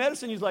gives you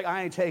medicine. He's like,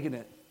 I ain't taking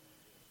it.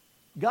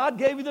 God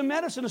gave you the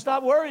medicine to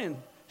stop worrying.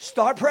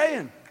 Start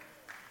praying.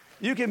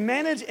 You can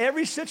manage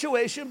every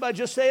situation by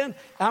just saying,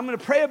 I'm going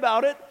to pray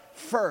about it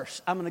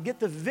first. I'm going to get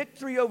the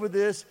victory over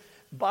this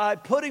by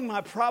putting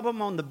my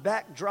problem on the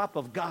backdrop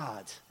of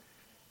God.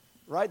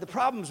 Right? The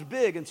problem's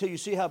big until you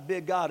see how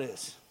big God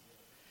is.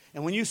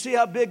 And when you see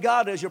how big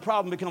God is, your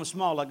problem becomes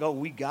small, like, oh,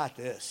 we got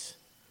this.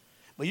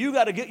 But you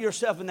got to get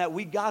yourself in that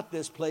we got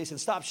this place and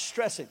stop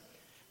stressing.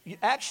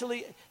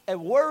 Actually, a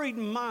worried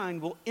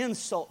mind will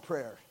insult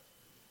prayer.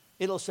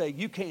 It'll say,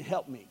 you can't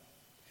help me.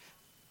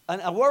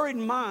 And a worried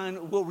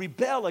mind will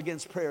rebel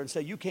against prayer and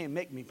say, you can't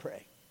make me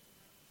pray.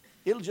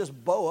 It'll just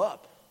bow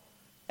up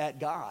at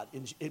God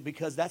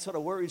because that's what a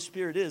worried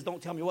spirit is.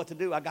 Don't tell me what to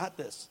do. I got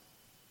this.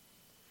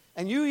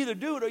 And you either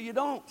do it or you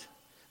don't.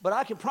 But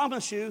I can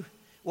promise you,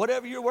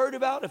 whatever you're worried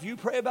about, if you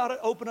pray about it,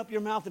 open up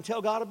your mouth and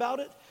tell God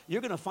about it,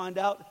 you're going to find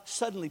out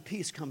suddenly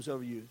peace comes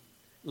over you.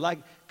 Like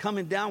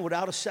coming down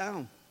without a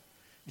sound.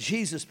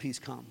 Jesus' peace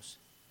comes.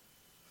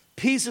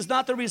 Peace is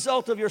not the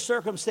result of your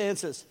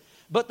circumstances,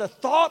 but the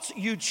thoughts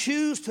you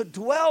choose to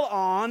dwell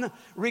on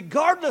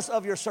regardless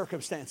of your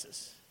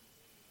circumstances.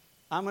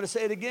 I'm going to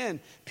say it again.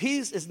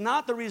 Peace is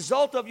not the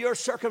result of your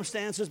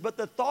circumstances, but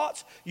the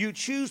thoughts you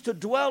choose to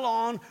dwell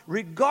on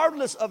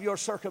regardless of your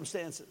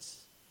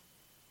circumstances.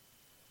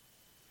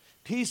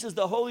 Peace is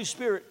the Holy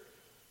Spirit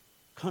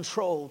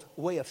controlled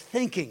way of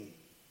thinking.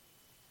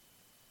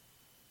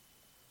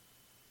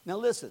 Now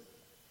listen,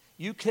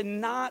 you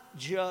cannot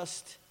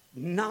just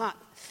not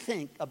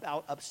think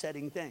about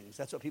upsetting things.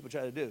 That's what people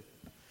try to do.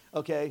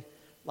 Okay,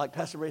 like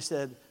Pastor Ray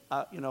said,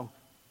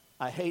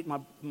 I hate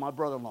my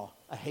brother-in-law.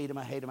 I hate him,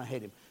 I hate him, I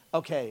hate him.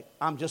 Okay,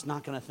 I'm just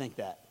not going to think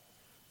that.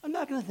 I'm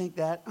not going to think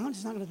that. I'm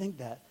just not going to think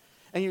that.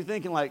 And you're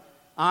thinking like,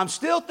 I'm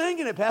still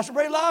thinking it. Pastor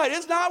Ray lied.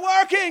 It's not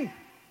working.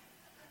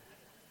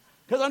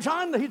 Because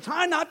he's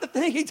trying not to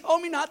think. He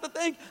told me not to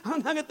think. I'm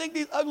not going to think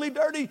these ugly,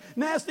 dirty,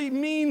 nasty,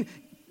 mean,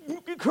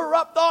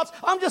 corrupt thoughts.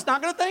 I'm just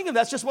not going to think them.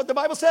 That's just what the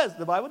Bible says.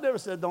 The Bible never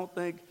said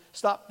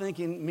stop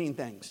thinking mean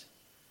things.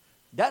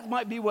 That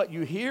might be what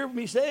you hear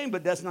me saying,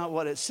 but that's not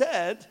what it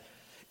said.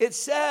 It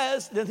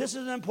says that this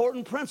is an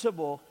important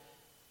principle.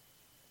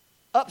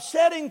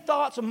 Upsetting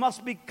thoughts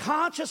must be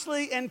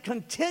consciously and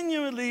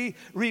continually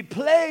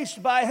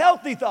replaced by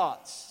healthy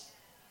thoughts.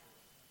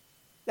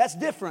 That's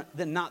different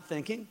than not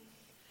thinking.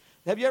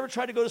 Have you ever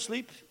tried to go to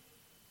sleep?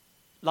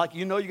 Like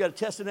you got a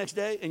test the next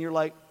day and you're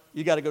like,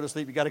 you got to go to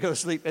sleep, you got to go to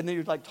sleep. And then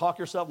you're like, talk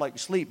yourself like,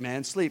 sleep,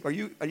 man, sleep. Are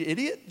you an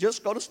idiot?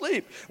 Just go to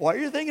sleep. Why are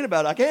you thinking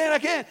about it? I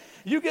can't.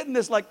 You get in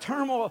this like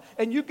turmoil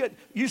and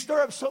you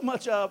stir up so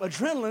much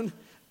adrenaline.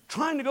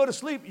 trying to go to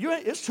sleep.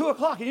 It's 2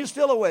 o'clock and you're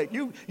still awake.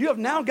 You have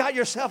now got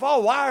yourself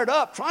all wired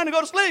up trying to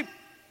go to sleep.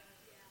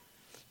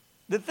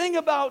 The thing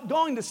about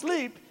going to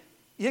sleep,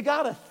 you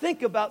got to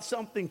think about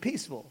something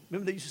peaceful.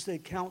 Remember they used to say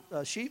count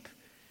sheep?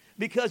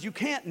 Because you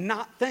can't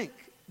not think.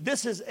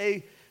 This is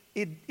a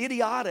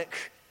idiotic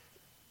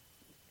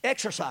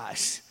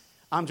exercise.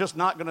 I'm just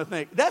not going to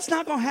think. That's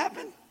not going to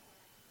happen.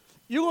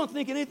 You're going to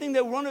think anything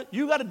that runs.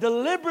 You got to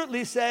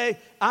deliberately say,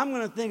 I'm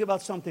going to think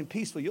about something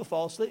peaceful. You'll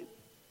fall asleep.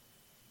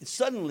 And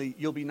suddenly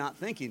you'll be not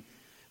thinking.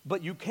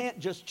 But you can't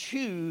just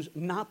choose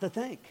not to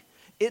think.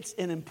 It's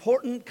an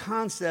important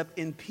concept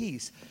in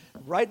peace.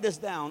 Write this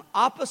down.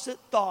 Opposite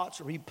thoughts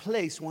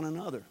replace one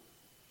another.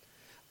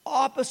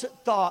 Opposite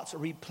thoughts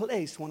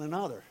replace one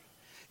another.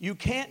 You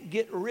can't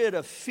get rid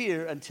of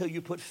fear until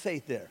you put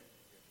faith there.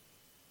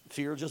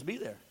 Fear will just be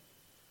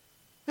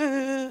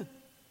there.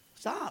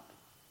 Stop.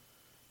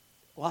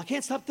 Well, I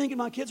can't stop thinking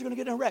my kids are going to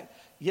get in a wreck.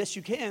 Yes,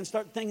 you can.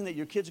 Start thinking that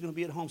your kids are going to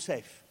be at home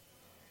safe.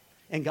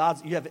 And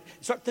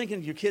start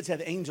thinking your kids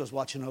have angels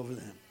watching over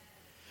them.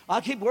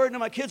 I keep worrying that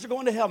my kids are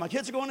going to hell. My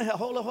kids are going to hell.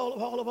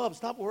 Hold up.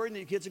 Stop worrying that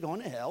your kids are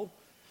going to hell.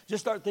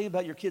 Just start thinking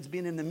about your kids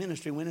being in the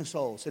ministry, winning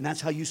souls. And that's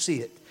how you see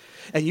it.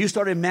 And you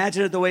start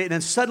imagining it the way, and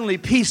then suddenly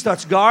peace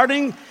starts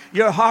guarding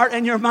your heart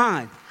and your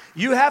mind.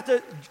 You have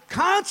to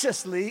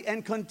consciously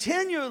and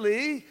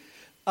continually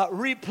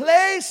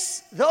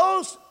replace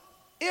those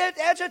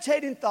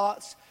agitating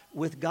thoughts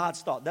with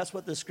God's thought. That's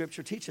what the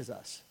scripture teaches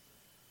us.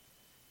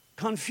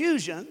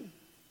 Confusion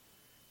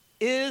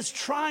is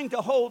trying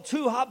to hold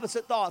two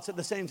opposite thoughts at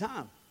the same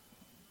time.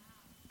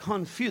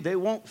 They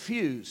won't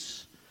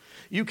fuse.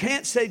 You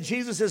can't say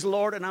Jesus is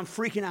Lord and I'm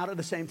freaking out at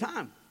the same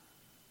time.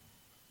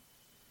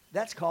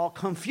 That's called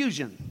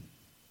confusion.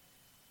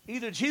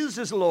 Either Jesus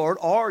is Lord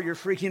or you're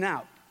freaking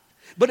out.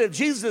 But if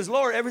Jesus is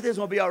Lord, everything's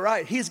going to be all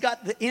right. He's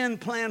got the end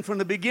plan from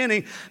the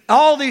beginning.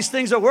 All these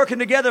things are working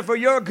together for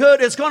your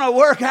good. It's going to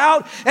work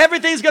out.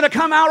 Everything's going to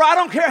come out. I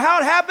don't care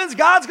how it happens.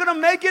 God's going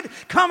to make it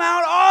come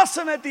out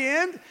awesome at the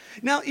end.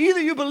 Now,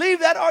 either you believe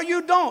that or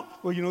you don't.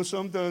 Well,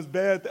 sometimes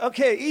bad.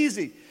 Okay,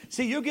 easy.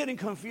 See, you're getting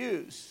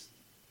confused.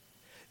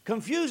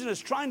 Confusion is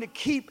trying to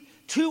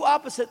keep two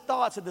opposite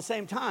thoughts at the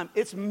same time.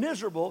 It's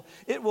miserable.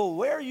 It will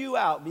wear you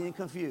out being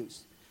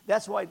confused.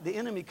 That's why the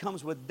enemy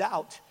comes with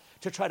doubt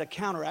to try to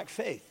counteract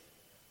faith.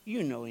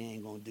 You know he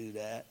ain't going to do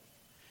that.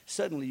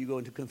 Suddenly you go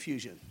into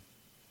confusion.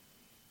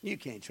 You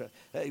can't trust.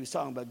 He was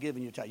talking about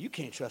giving your tithe. You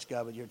can't trust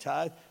God with your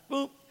tithe.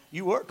 Boom.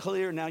 You were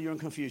clear, now you're in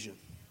confusion.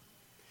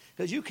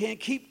 Because you can't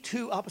keep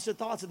two opposite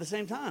thoughts at the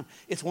same time.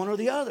 It's one or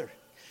the other.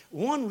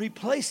 One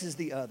replaces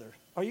the other.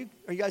 Are you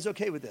guys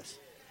okay with this?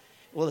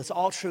 Well, it's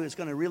all true. It's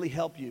going to really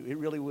help you. It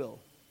really will.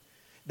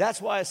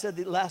 That's why I said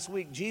that last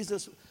week,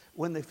 Jesus,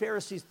 when the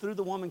Pharisees threw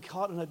the woman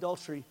caught in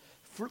adultery,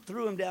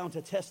 threw him down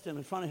to test him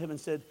in front of him and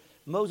said,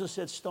 Moses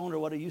said, stone her,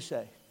 what do you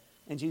say?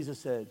 And Jesus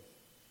said,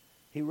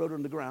 he wrote her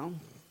on the ground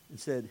and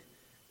said,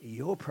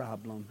 your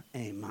problem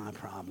ain't my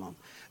problem.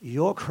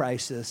 Your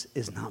crisis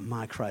is not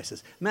my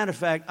crisis. Matter of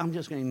fact, I'm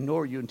just going to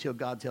ignore you until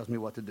God tells me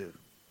what to do.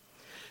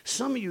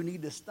 Some of you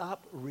need to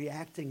stop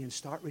reacting and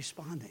start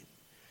responding.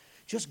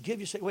 Just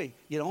wait,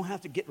 you don't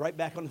have to get right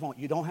back on the phone.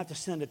 You don't have to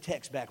send a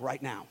text back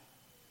right now.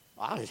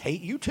 I just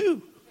hate you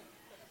too.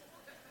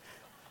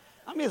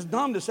 I mean, it's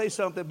dumb to say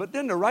something, but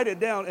then to write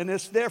it down and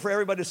it's there for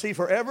everybody to see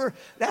forever,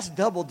 that's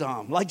double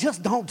dumb. Like,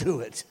 just don't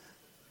do it.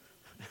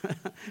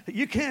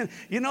 You can't,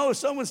 if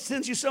someone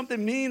sends you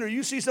something mean or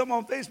you see something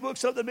on Facebook,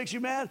 something that makes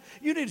you mad,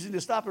 you need to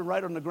stop and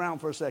write on the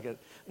ground for a second.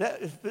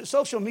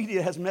 Social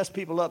media has messed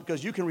people up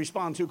because you can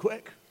respond too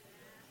quick.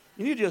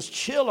 You need to just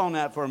chill on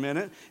that for a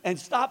minute and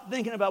stop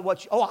thinking about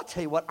I'll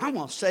tell you what I'm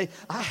going to say.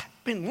 I've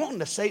been wanting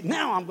to say it.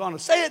 Now I'm going to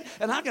say it,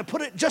 and I can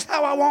put it just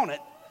how I want it.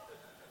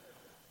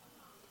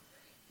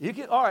 You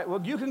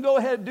can go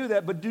ahead and do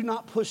that, but do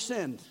not push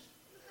send.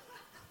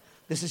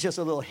 This is just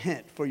a little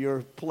hint for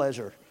your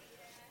pleasure.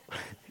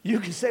 You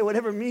can say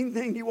whatever mean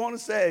thing you want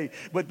to say,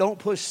 but don't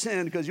push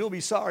send because you'll be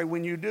sorry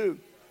when you do.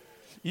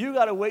 You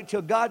got to wait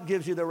till God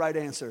gives you the right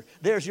answer.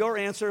 There's your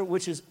answer,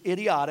 which is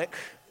idiotic.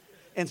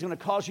 And it's going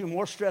to cause you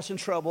more stress and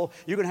trouble.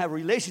 You're going to have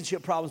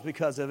relationship problems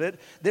because of it.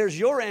 There's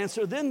your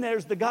answer. Then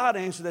there's the God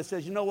answer that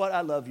says, you know what?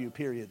 I love you,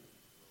 period.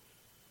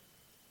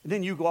 And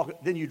then you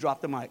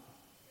drop the mic.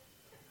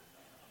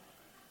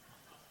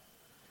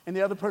 And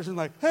the other person's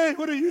like, hey,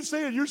 what are you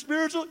saying? You're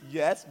spiritual?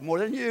 Yes, more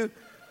than you.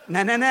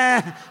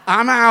 Nah.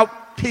 I'm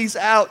out. Peace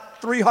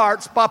out. 3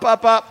 hearts. Pop.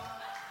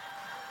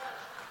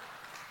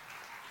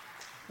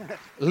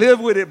 Live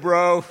with it,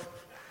 bro.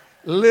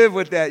 Live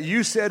with that.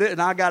 You said it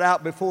and I got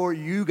out before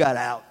you got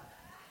out.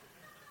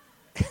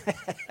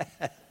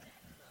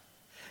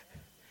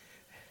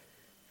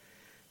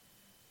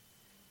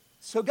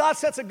 So God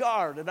sets a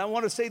guard. And I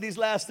want to say these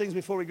last things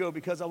before we go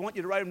because I want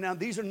you to write them down.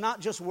 These are not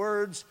just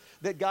words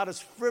that God is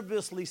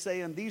frivolously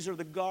saying. These are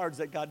the guards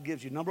that God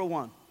gives you. Number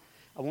 1.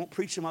 I won't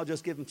preach them. I'll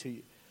just give them to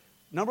you.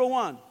 Number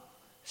 1.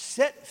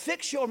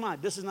 Fix your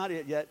mind. This is not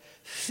it yet.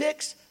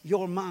 Fix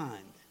your mind.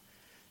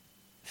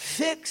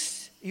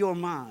 Fix your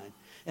mind.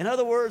 In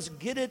other words,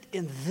 get it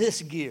in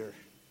this gear.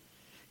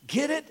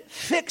 Get it?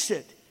 Fix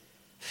it.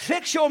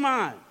 Fix your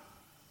mind.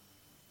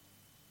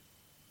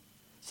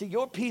 See,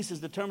 your peace is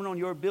determined on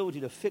your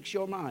ability to fix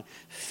your mind.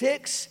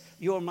 Fix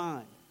your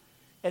mind.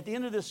 At the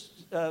end of this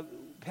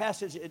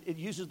passage, it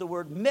uses the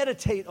word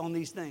meditate on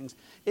these things.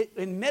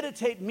 And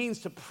meditate means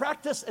to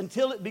practice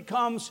until it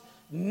becomes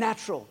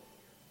natural.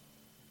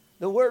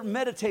 The word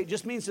meditate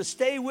just means to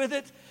stay with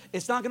it.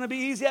 It's not going to be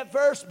easy at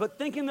first, but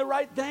thinking the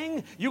right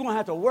thing, you're going to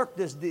have to work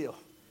this deal.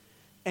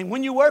 And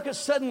when you work it,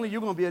 suddenly you're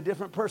going to be a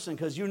different person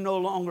because you no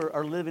longer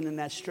are living in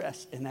that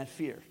stress and that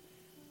fear.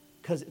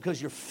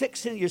 Because you're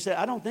fixing, you say,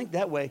 I don't think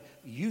that way.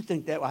 You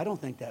think that way. I don't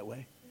think that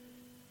way.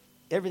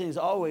 Everything's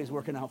always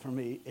working out for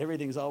me.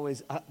 Everything's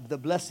always, the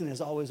blessing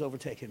has always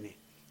overtaken me.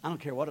 I don't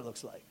care what it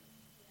looks like.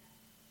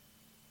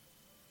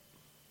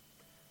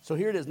 So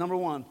here it is, number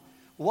one.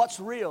 What's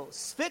real?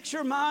 Fix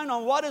your mind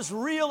on what is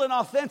real and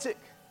authentic.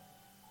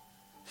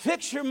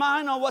 Fix your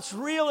mind on what's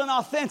real and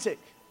authentic.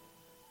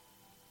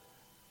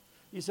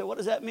 You say, what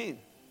does that mean?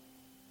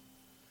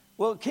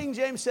 Well, King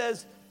James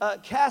says,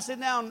 casting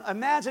down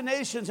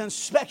imaginations and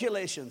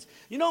speculations.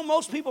 You know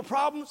most people's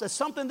problems? It's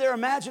something they're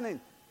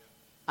imagining.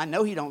 I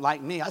know he don't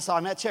like me. I saw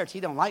him at church. He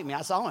don't like me.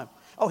 I saw him.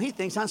 Oh, he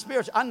thinks I'm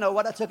spiritual. I know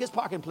what I took his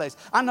parking place.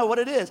 I know what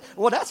it is.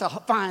 Well, that's a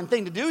fine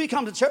thing to do. He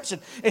comes to church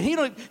and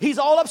he's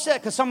all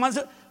upset because someone's,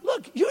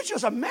 look, you're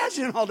just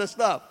imagining all this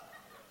stuff.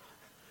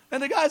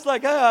 And the guy's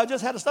like, I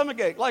just had a stomach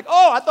ache. Like,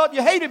 oh, I thought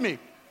you hated me.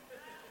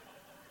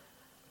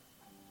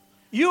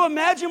 You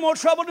imagine more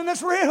trouble than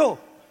it's real.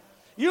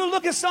 You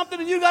look at something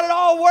and you got it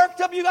all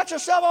worked up. You got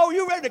yourself,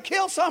 you ready to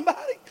kill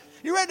somebody.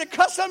 You're ready to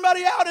cut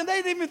somebody out and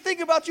they didn't even think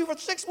about you for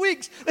 6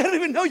 weeks. They don't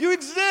even know you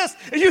exist.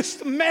 And you're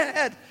just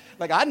mad.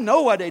 Like, I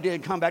know why they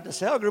didn't come back to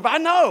cell group. I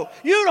know.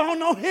 You don't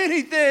know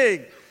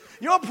anything.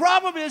 Your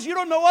problem is you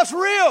don't know what's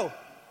real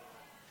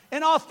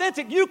and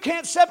authentic. You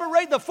can't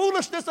separate the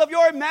foolishness of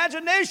your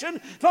imagination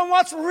from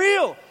what's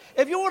real.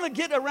 If you want to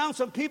get around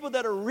some people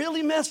that are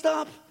really messed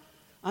up,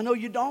 I know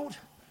you don't,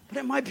 but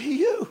it might be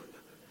you.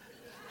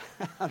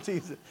 I'm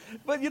teasing.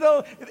 But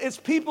it's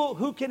people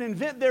who can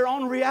invent their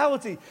own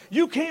reality.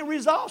 You can't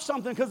resolve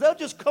something because they'll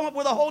just come up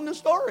with a whole new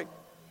story.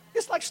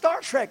 It's like Star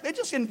Trek. They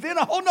just invent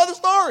a whole nother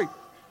story.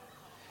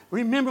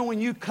 Remember when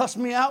you cussed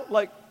me out?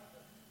 Like,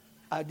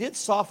 I did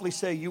softly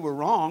say you were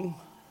wrong.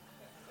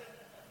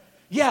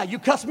 Yeah, you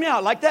cussed me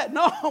out like that.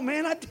 No,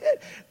 man, I did.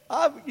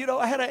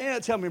 I had an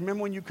aunt tell me,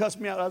 remember when you cussed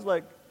me out? I was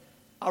like,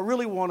 I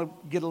really want to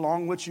get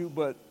along with you,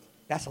 but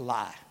that's a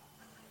lie.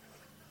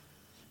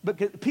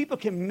 But people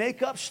can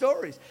make up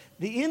stories.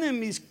 The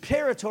enemy's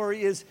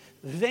territory is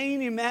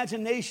vain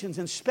imaginations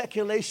and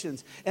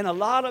speculations. And a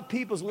lot of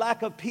people's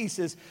lack of peace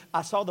is,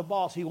 I saw the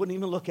boss, he wouldn't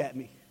even look at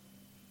me.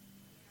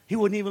 He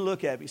wouldn't even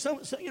look at me.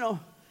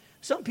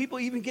 Some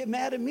people even get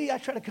mad at me. I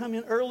try to come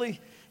in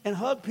early and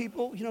hug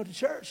people, to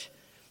church.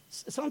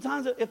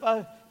 Sometimes if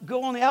I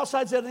go on the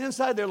outside instead of the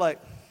inside, they're like,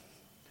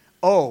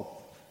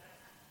 oh,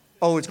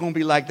 it's going to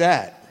be like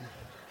that.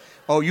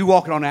 Oh, you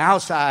walking on the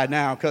outside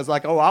now because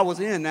I was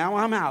in, now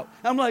I'm out.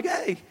 I'm like,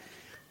 hey,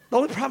 the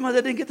only problem is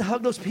I didn't get to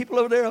hug those people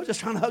over there. I was just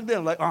trying to hug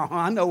them. Like,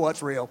 I know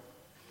what's real.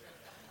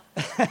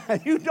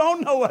 You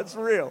don't know what's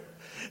real.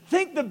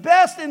 Think the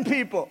best in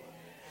people.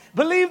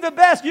 Believe the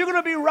best. You're going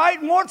to be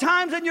right more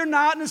times than you're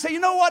not and say, you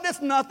know what,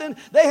 it's nothing.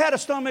 They had a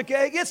stomach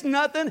ache. It's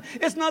nothing.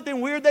 It's nothing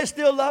weird. They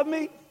still love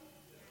me.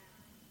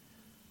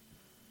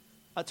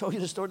 I told you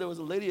the story. There was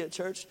a lady at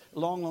church a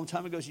long, long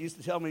time ago. She used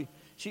to tell me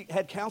she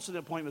had counseling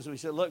appointments. And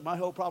she said, look, my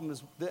whole problem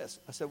is this.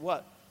 I said,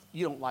 what?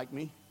 You don't like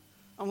me.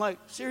 I'm like,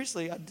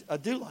 seriously, I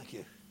do like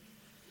you.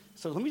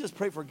 So let me just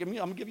pray for you. I'm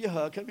going to give you a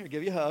hug. Come here,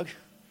 give you a hug.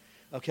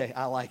 Okay,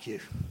 I like you.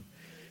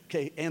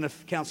 Okay, and a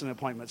counseling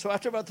appointment. So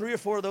after about 3 or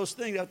 4 of those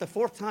things, after the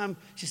 4th time,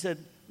 she said,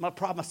 my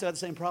problem, I still had the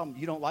same problem.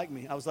 You don't like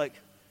me. I was like,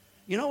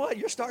 you know what?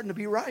 You're starting to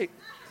be right.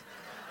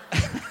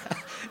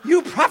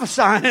 You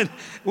prophesying.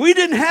 We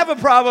didn't have a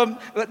problem,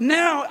 but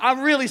now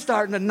I'm really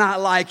starting to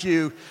not like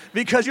you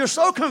because you're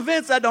so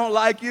convinced I don't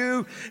like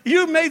you.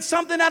 You made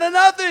something out of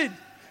nothing.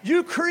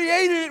 You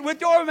created it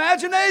with your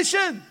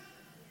imagination.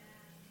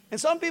 And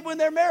some people in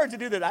their marriage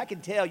do that. I can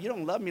tell you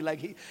don't love me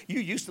like you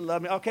used to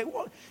love me. Okay,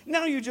 well,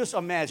 now you're just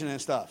imagining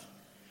stuff.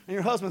 And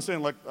your husband's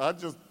saying, like, I'm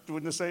just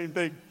doing the same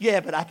thing.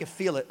 Yeah, but I can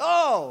feel it.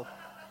 Oh,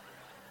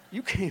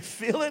 you can't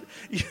feel it.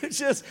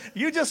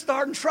 You just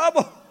starting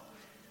trouble.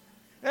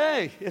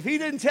 Hey, if he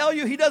didn't tell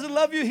you he doesn't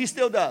love you, he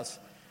still does.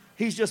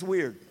 He's just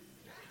weird.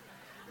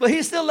 But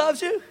he still loves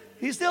you.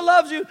 He still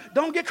loves you.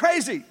 Don't get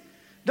crazy.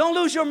 Don't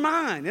lose your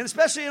mind. And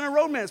especially in a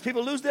romance,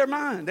 people lose their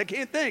mind. They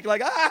can't think.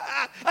 Like,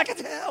 I can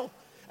tell.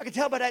 I can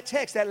tell by that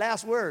text, that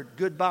last word,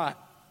 goodbye.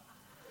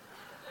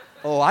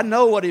 Oh, I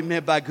know what he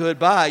meant by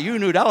goodbye. You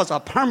knew that was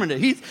a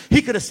permanent. He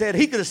could have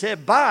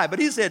said bye, but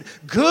he said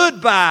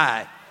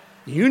goodbye.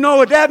 You know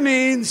what that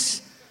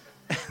means.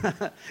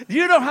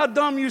 You know how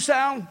dumb you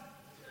sound?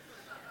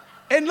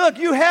 And look,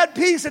 you had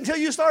peace until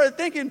you started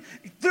thinking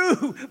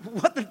through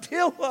what the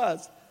deal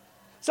was.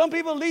 Some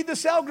people lead the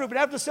cell group, and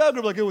after the cell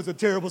group, like, it was a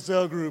terrible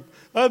cell group.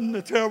 I'm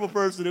a terrible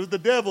person. It was the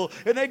devil.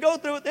 And they go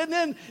through it,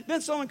 and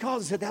then someone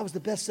calls and said, that was the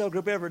best cell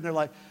group ever. And they're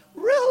like,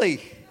 really?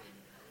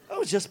 I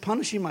was just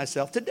punishing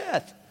myself to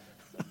death.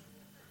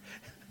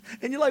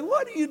 And you're like,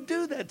 why do you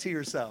do that to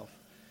yourself?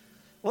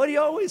 Why do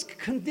you always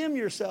condemn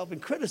yourself and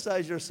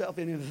criticize yourself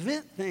and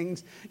invent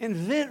things,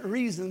 invent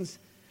reasons?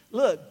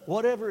 Look,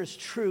 whatever is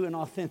true and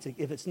authentic,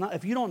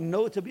 if you don't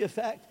know it to be a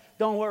fact,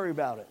 don't worry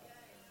about it.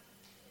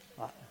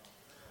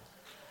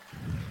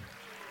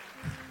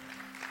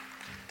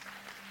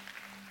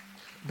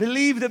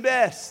 Believe the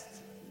best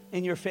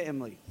in your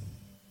family.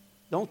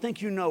 Don't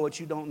think you know what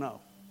you don't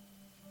know.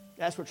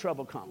 That's where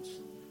trouble comes.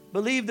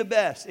 Believe the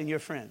best in your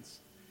friends,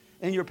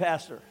 in your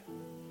pastor.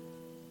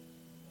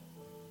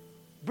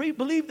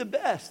 Believe the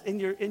best in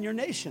your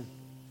nation.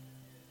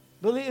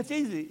 Believe it's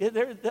easy.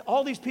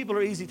 All these people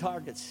are easy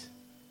targets.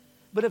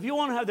 But if you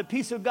want to have the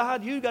peace of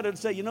God, you got to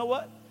say, you know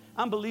what?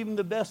 I'm believing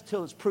the best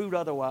till it's proved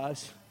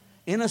otherwise.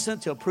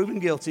 Innocent till proven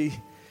guilty.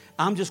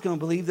 I'm just going to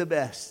believe the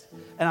best.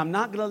 And I'm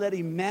not going to let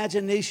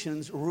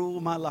imaginations rule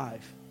my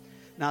life.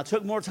 Now, I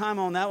took more time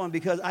on that one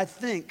because I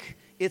think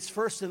it's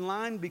first in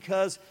line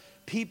because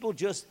people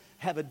just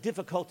have a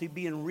difficulty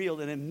being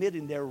real and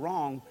admitting they're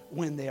wrong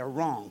when they are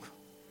wrong.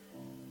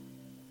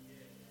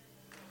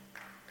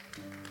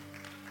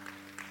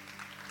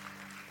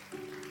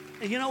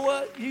 And you know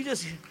what?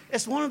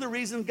 It's one of the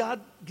reasons God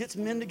gets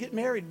men to get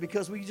married,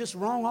 because we just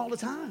wrong all the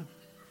time.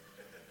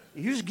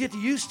 You just get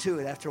used to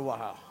it after a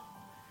while.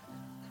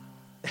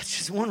 That's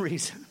just one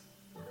reason.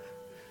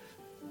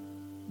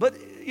 But,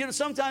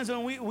 sometimes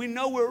when we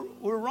know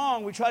we're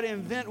wrong, we try to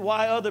invent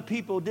why other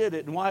people did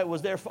it and why it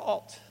was their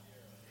fault.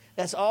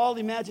 That's all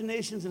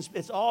imaginations, and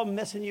it's all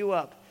messing you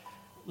up.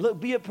 Look,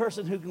 be a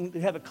person who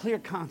can have a clear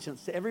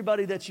conscience to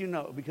everybody that you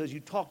know, because you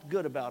talked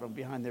good about them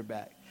behind their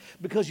back,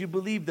 because you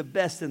believe the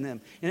best in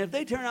them. And if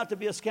they turn out to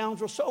be a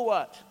scoundrel, so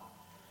what?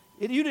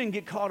 You didn't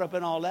get caught up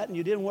in all that, and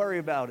you didn't worry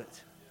about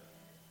it.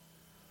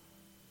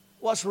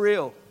 What's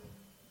real?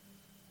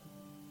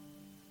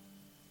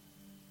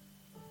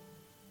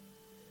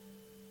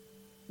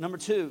 Number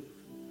 2,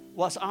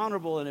 what's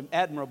honorable and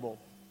admirable.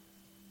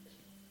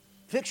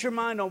 Fix your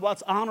mind on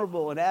what's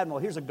honorable and admirable.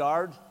 Here's a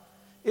guard.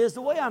 Is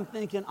the way I'm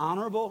thinking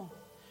honorable?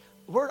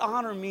 The word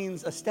honor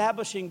means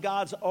establishing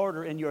God's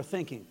order in your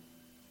thinking.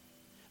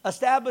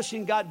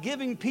 Establishing God,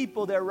 giving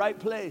people their right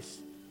place.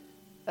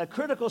 A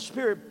critical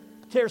spirit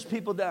tears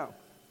people down.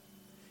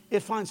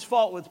 It finds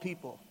fault with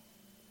people.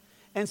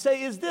 And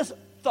say, is this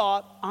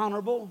thought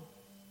honorable?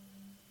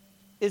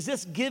 Is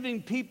this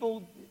giving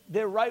people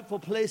their rightful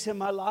place in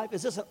my life?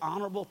 Is this an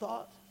honorable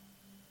thought?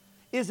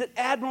 Is it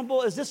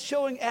admirable? Is this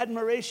showing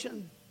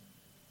admiration?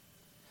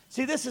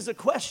 See, this is a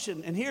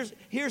question, and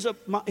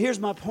here's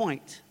my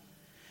point.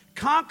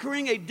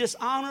 Conquering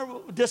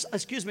dishonorable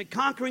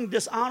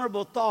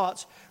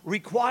thoughts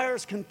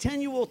requires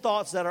continual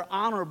thoughts that are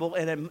honorable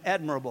and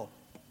admirable.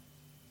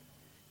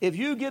 If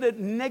you get a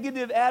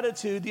negative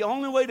attitude, the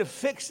only way to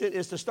fix it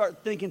is to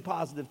start thinking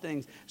positive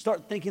things.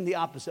 Start thinking the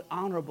opposite,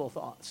 honorable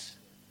thoughts.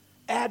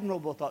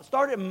 Admirable thoughts.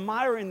 Start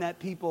admiring that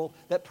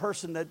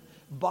person that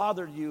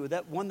bothered you,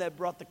 that one that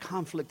brought the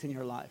conflict in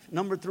your life.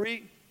 Number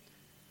 3,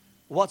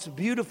 what's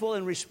beautiful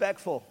and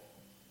respectful.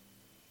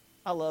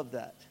 I love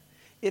that.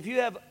 If you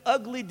have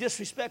ugly,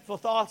 disrespectful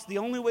thoughts, the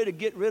only way to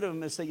get rid of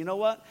them is say, you know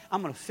what?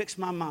 I'm going to fix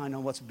my mind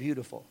on what's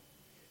beautiful.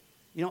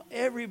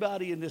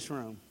 Everybody in this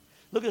room,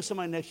 look at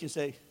somebody next to you and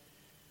say,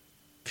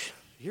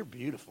 you're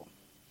beautiful.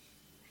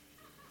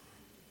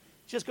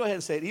 Just go ahead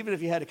and say it, even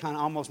if you had to kind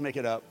of almost make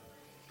it up.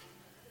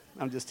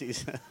 I'm just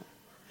teasing.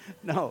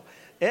 No,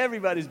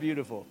 everybody's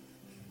beautiful.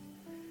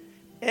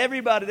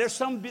 Everybody, there's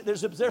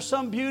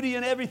some beauty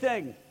in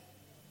everything.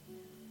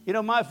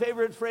 My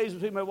favorite phrase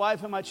between my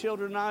wife and my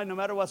children and I, no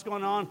matter what's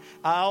going on,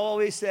 I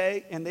always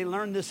say, and they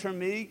learned this from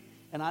me,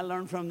 and I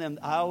learned from them.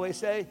 I always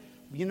say,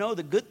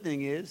 the good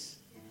thing is,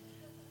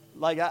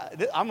 like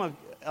I'm an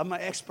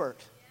expert.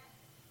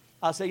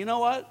 I'll say, you know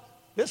what?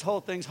 This whole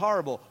thing's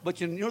horrible, but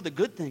the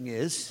good thing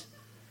is,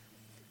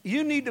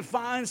 you need to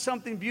find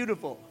something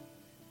beautiful.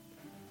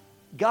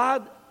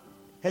 God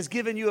has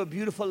given you a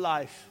beautiful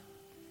life.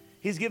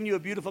 He's given you a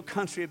beautiful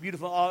country, a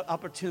beautiful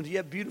opportunity. You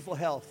have beautiful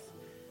health.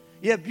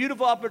 You have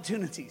beautiful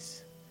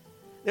opportunities.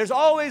 There's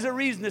always a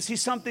reason to see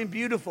something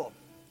beautiful.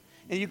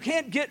 And you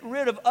can't get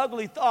rid of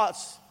ugly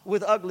thoughts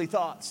with ugly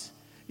thoughts.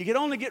 You can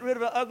only get rid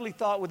of an ugly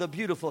thought with a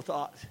beautiful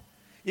thought.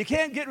 You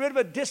can't get rid of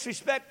a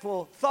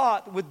disrespectful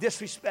thought with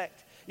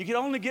disrespect. You can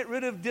only get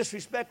rid of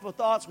disrespectful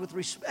thoughts with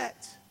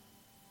respect.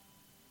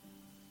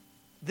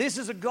 This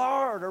is a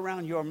guard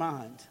around your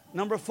mind.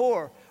 Number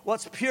 4,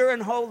 what's pure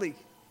and holy.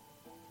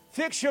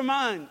 Fix your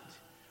mind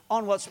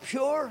on what's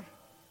pure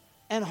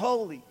and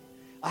holy.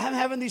 I'm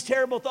having these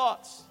terrible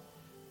thoughts.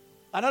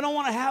 And I don't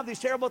want to have these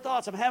terrible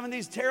thoughts. I'm having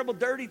these terrible,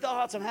 dirty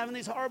thoughts. I'm having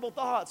these horrible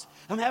thoughts.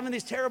 I'm having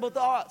these terrible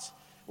thoughts.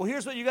 Well,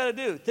 here's what you got to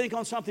do. Think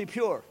on something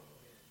pure.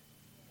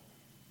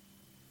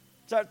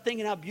 Start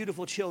thinking how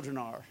beautiful children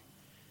are.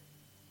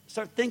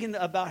 Start thinking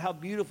about how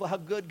beautiful, how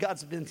good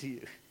God's been to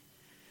you.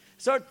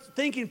 Start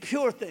thinking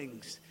pure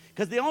things.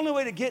 Because the only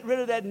way to get rid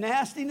of that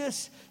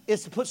nastiness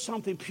is to put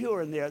something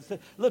pure in there.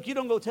 Look, you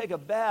don't go take a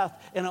bath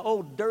in an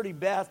old dirty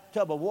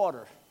bathtub of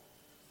water.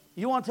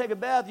 You want to take a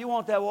bath, you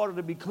want that water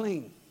to be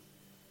clean.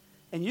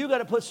 And you got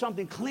to put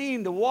something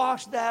clean to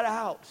wash that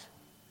out.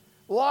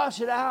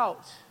 Wash it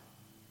out.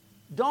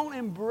 Don't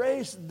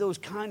embrace those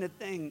kind of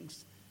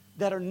things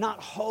that are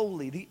not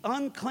holy. The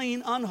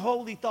unclean,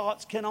 unholy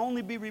thoughts can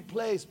only be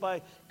replaced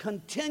by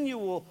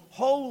continual,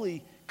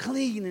 holy,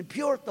 clean, and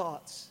pure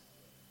thoughts.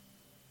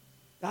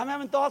 I'm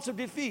having thoughts of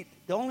defeat.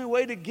 The only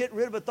way to get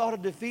rid of a thought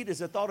of defeat is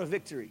a thought of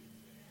victory.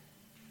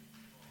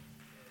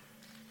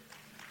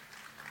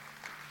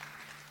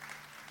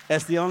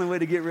 That's the only way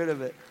to get rid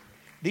of it.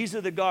 These are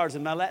the guards.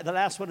 And the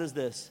last one is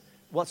this.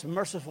 What's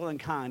merciful and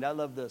kind. I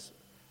love this.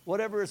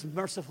 Whatever is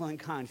merciful and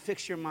kind,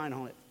 fix your mind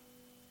on it.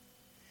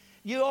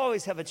 You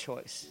always have a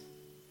choice.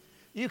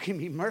 You can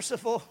be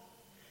merciful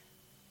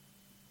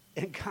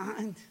and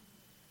kind,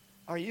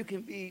 or you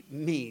can be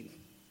mean.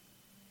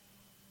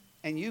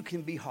 And you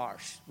can be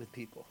harsh with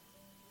people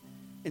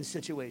in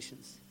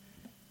situations.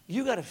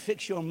 You got to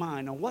fix your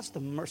mind on what's the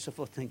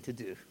merciful thing to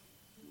do.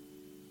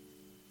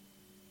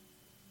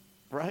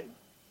 Right?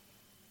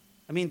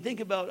 I mean,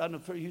 think about, I don't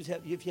know,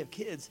 if you have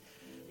kids,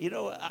 you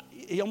know,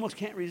 you almost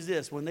can't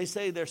resist. When they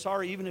say they're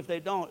sorry, even if they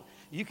don't,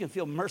 you can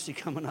feel mercy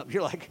coming up.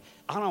 You're like,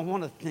 I don't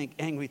want to think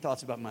angry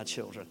thoughts about my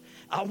children.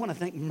 I want to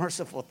think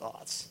merciful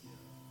thoughts.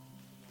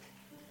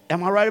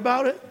 Am I right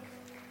about it?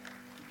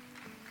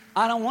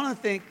 I don't want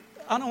to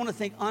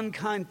think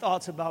unkind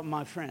thoughts about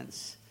my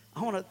friends.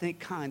 I want to think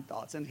kind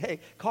thoughts. And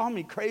hey, call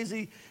me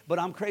crazy, but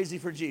I'm crazy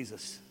for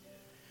Jesus.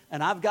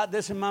 And I've got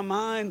this in my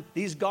mind,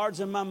 these guards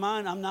in my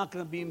mind. I'm not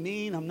going to be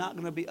mean. I'm not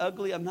going to be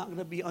ugly. I'm not going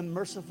to be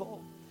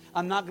unmerciful.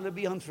 I'm not going to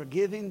be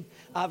unforgiving.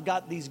 I've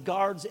got these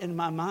guards in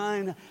my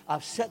mind.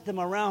 I've set them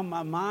around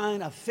my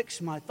mind. I've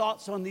fixed my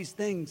thoughts on these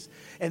things.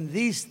 And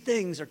these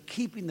things are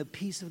keeping the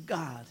peace of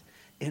God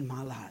in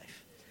my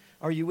life.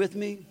 Are you with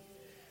me?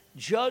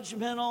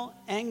 Judgmental,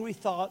 angry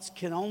thoughts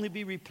can only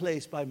be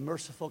replaced by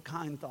merciful,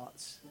 kind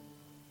thoughts.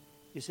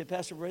 You say,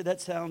 Pastor Ray, that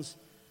sounds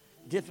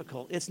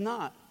difficult. It's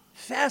not.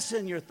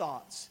 Fasten your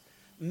thoughts.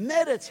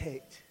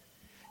 Meditate.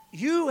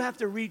 You have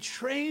to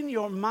retrain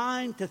your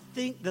mind to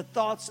think the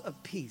thoughts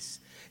of peace.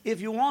 If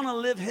you want to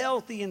live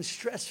healthy and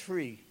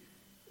stress-free,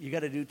 you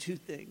got to do two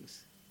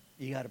things.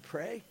 You got to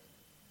pray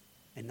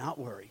and not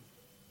worry.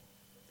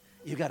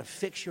 You got to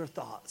fix your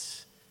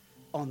thoughts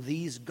on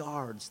these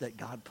guards that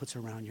God puts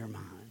around your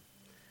mind.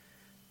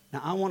 Now,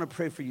 I want to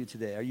pray for you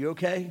today. Are you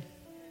okay?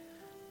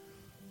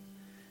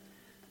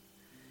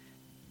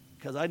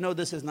 Because I know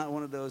this is not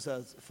one of those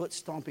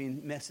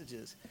foot-stomping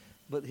messages.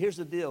 But here's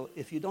the deal.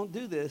 If you don't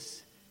do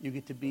this, you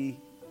get to be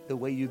the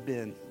way you've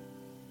been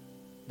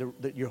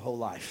your whole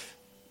life.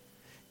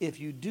 If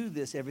you do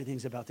this,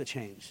 everything's about to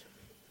change.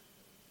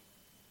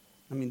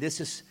 I mean,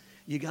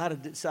 you got to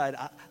decide,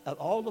 of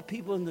all the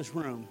people in this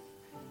room,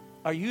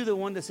 are you the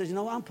one that says, you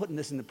know, I'm putting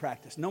this into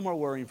practice. No more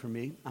worrying for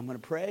me. I'm going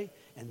to pray,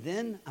 and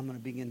then I'm going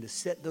to begin to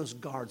set those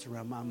guards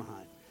around my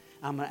mind.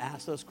 I'm going to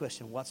ask those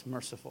questions. What's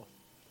merciful?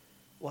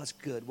 What's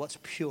good? What's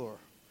pure?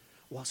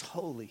 What's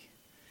holy?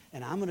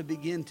 And I'm going to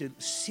begin to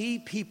see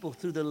people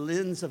through the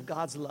lens of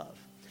God's love.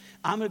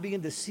 I'm going to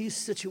begin to see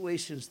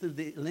situations through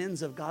the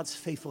lens of God's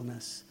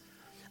faithfulness.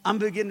 I'm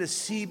going to begin to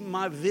see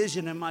my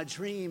vision and my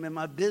dream and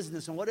my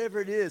business and whatever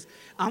it is.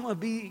 I'm going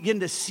to begin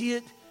to see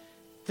it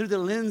through the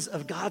lens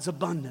of God's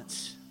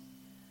abundance.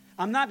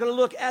 I'm not going to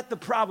look at the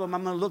problem.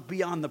 I'm going to look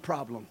beyond the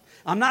problem.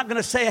 I'm not going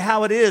to say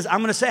how it is. I'm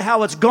going to say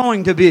how it's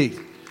going to be.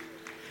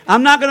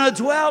 I'm not going to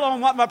dwell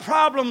on what my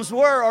problems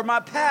were or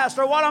my past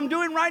or what I'm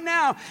doing right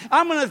now.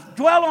 I'm going to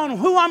dwell on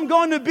who I'm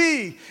going to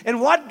be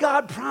and what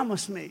God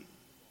promised me.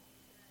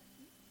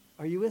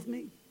 Are you with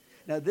me?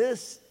 Now,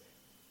 this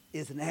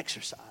is an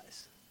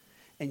exercise,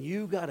 and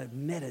you've got to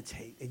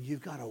meditate, and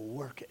you've got to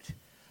work it.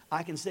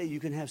 I can say you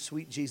can have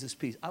sweet Jesus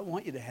peace. I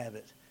want you to have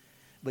it,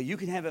 but you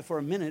can have it for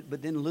a minute,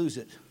 but then lose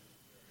it.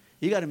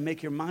 You got to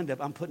make your mind up.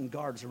 I'm putting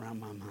guards around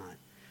my mind.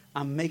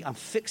 I'm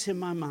fixing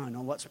my mind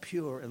on what's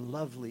pure and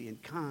lovely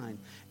and kind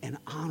and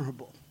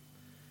honorable.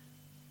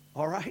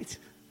 All right?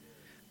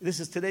 This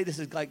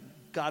is like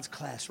God's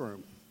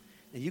classroom.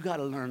 And you got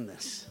to learn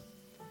this.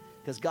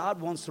 Because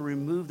God wants to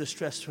remove the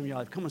stress from your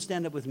life. Come on,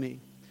 stand up with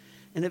me.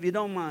 And if you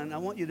don't mind, I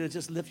want you to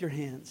just lift your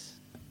hands.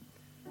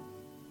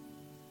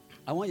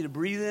 I want you to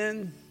breathe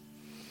in.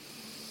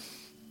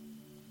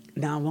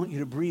 Now I want you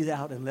to breathe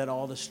out and let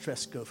all the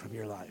stress go from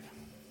your life.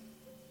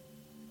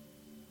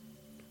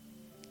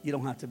 You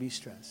don't have to be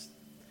stressed.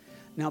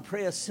 Now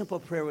pray a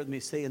simple prayer with me.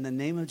 Say, in the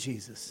name of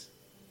Jesus,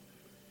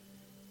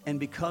 and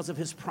because of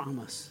his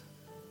promise,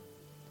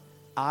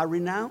 I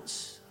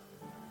renounce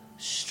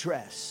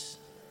stress,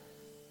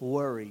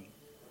 worry,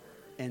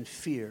 and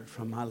fear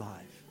from my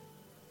life.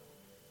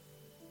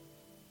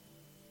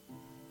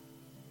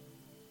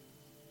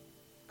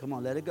 Come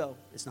on, let it go.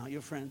 It's not your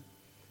friend.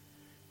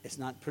 It's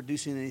not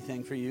producing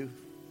anything for you.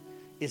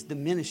 It's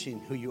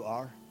diminishing who you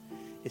are.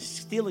 It's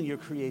stealing your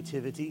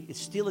creativity. It's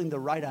stealing the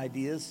right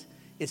ideas.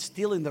 It's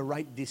stealing the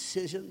right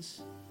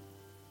decisions.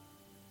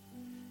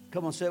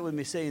 Come on, say it with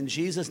me. Say, in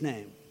Jesus'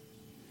 name,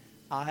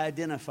 I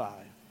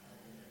identify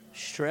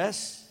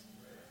stress,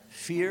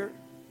 fear,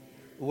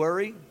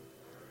 worry,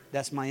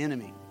 That's my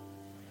enemy.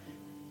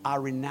 I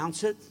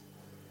renounce it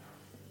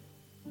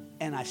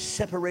and I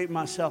separate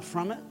myself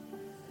from it.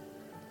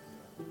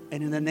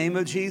 And in the name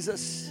of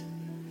Jesus,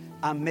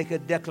 I make a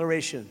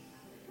declaration.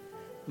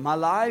 My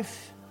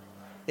life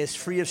is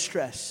free of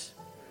stress.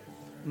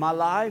 My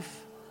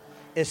life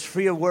is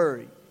free of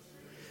worry.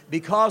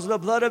 Because of the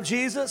blood of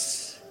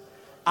Jesus,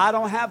 I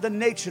don't have the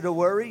nature to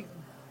worry.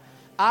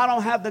 I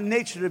don't have the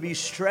nature to be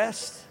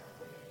stressed.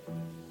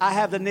 I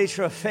have the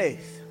nature of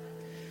faith.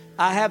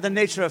 I have the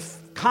nature of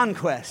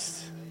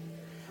conquest.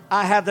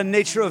 I have the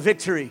nature of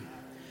victory.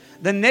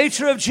 The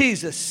nature of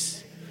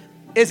Jesus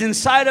is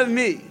inside of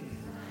me.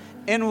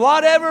 And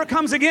whatever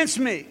comes against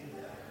me,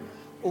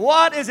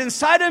 what is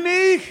inside of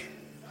me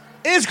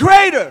is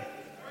greater.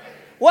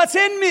 What's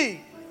in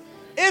me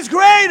is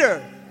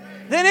greater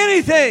than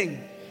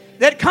anything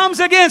that comes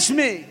against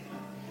me.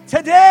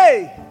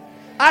 Today,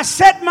 I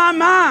set my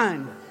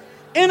mind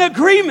in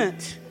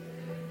agreement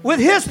with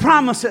His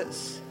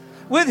promises,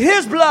 with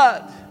His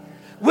blood,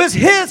 with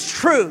His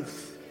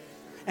truth.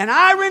 And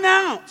I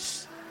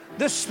renounce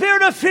the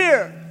spirit of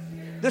fear,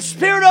 the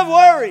spirit of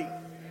worry.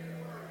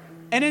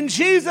 And in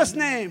Jesus'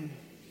 name,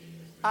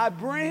 I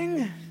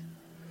bring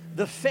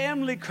the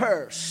family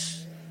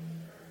curse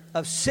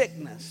of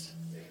sickness,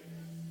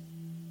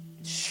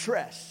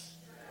 stress,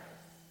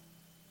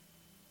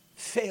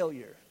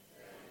 failure,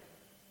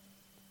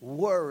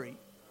 worry,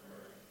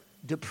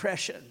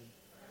 depression.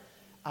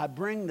 I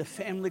bring the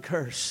family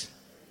curse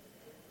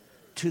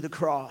to the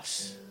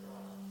cross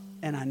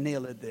and I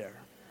nail it there.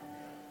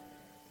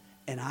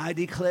 And I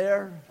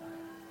declare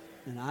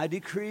and I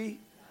decree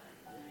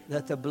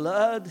that the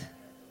blood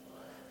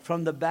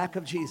from the back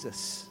of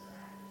Jesus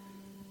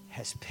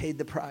has paid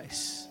the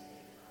price,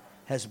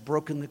 has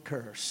broken the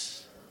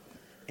curse,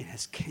 and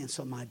has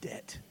canceled my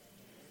debt.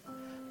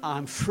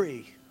 I'm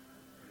free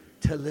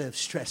to live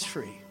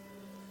stress-free.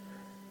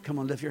 Come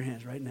on, lift your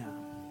hands right now.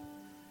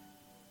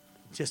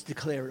 Just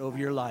declare it over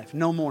your life.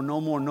 No more,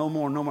 no more, no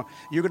more, no more.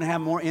 You're going to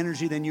have more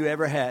energy than you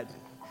ever had.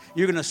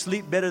 You're going to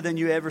sleep better than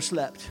you ever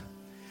slept.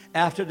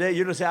 After that,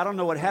 you're going to say, I don't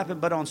know what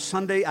happened, but on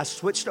Sunday, I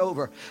switched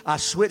over. I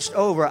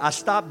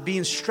stopped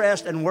being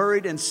stressed and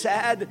worried and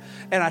sad,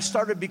 and I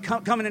started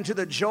coming into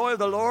the joy of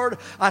the Lord.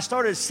 I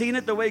started seeing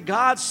it the way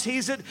God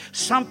sees it.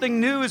 Something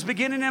new is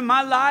beginning in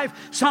my life.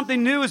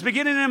 Something new is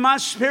beginning in my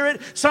spirit.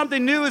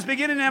 Something new is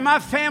beginning in my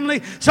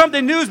family.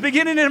 Something new is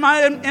beginning in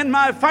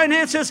my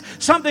finances.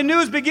 Something new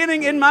is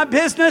beginning in my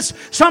business.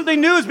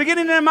 Something new is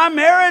beginning in my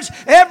marriage.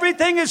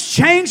 Everything is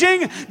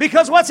changing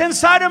because what's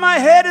inside of my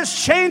head is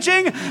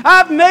changing.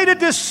 I've made a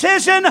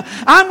decision.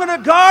 I'm going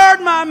to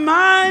guard my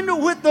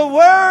mind with the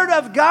Word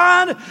of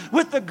God,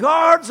 with the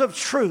guards of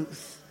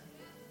truth.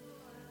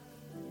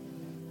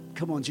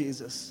 Come on,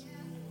 Jesus.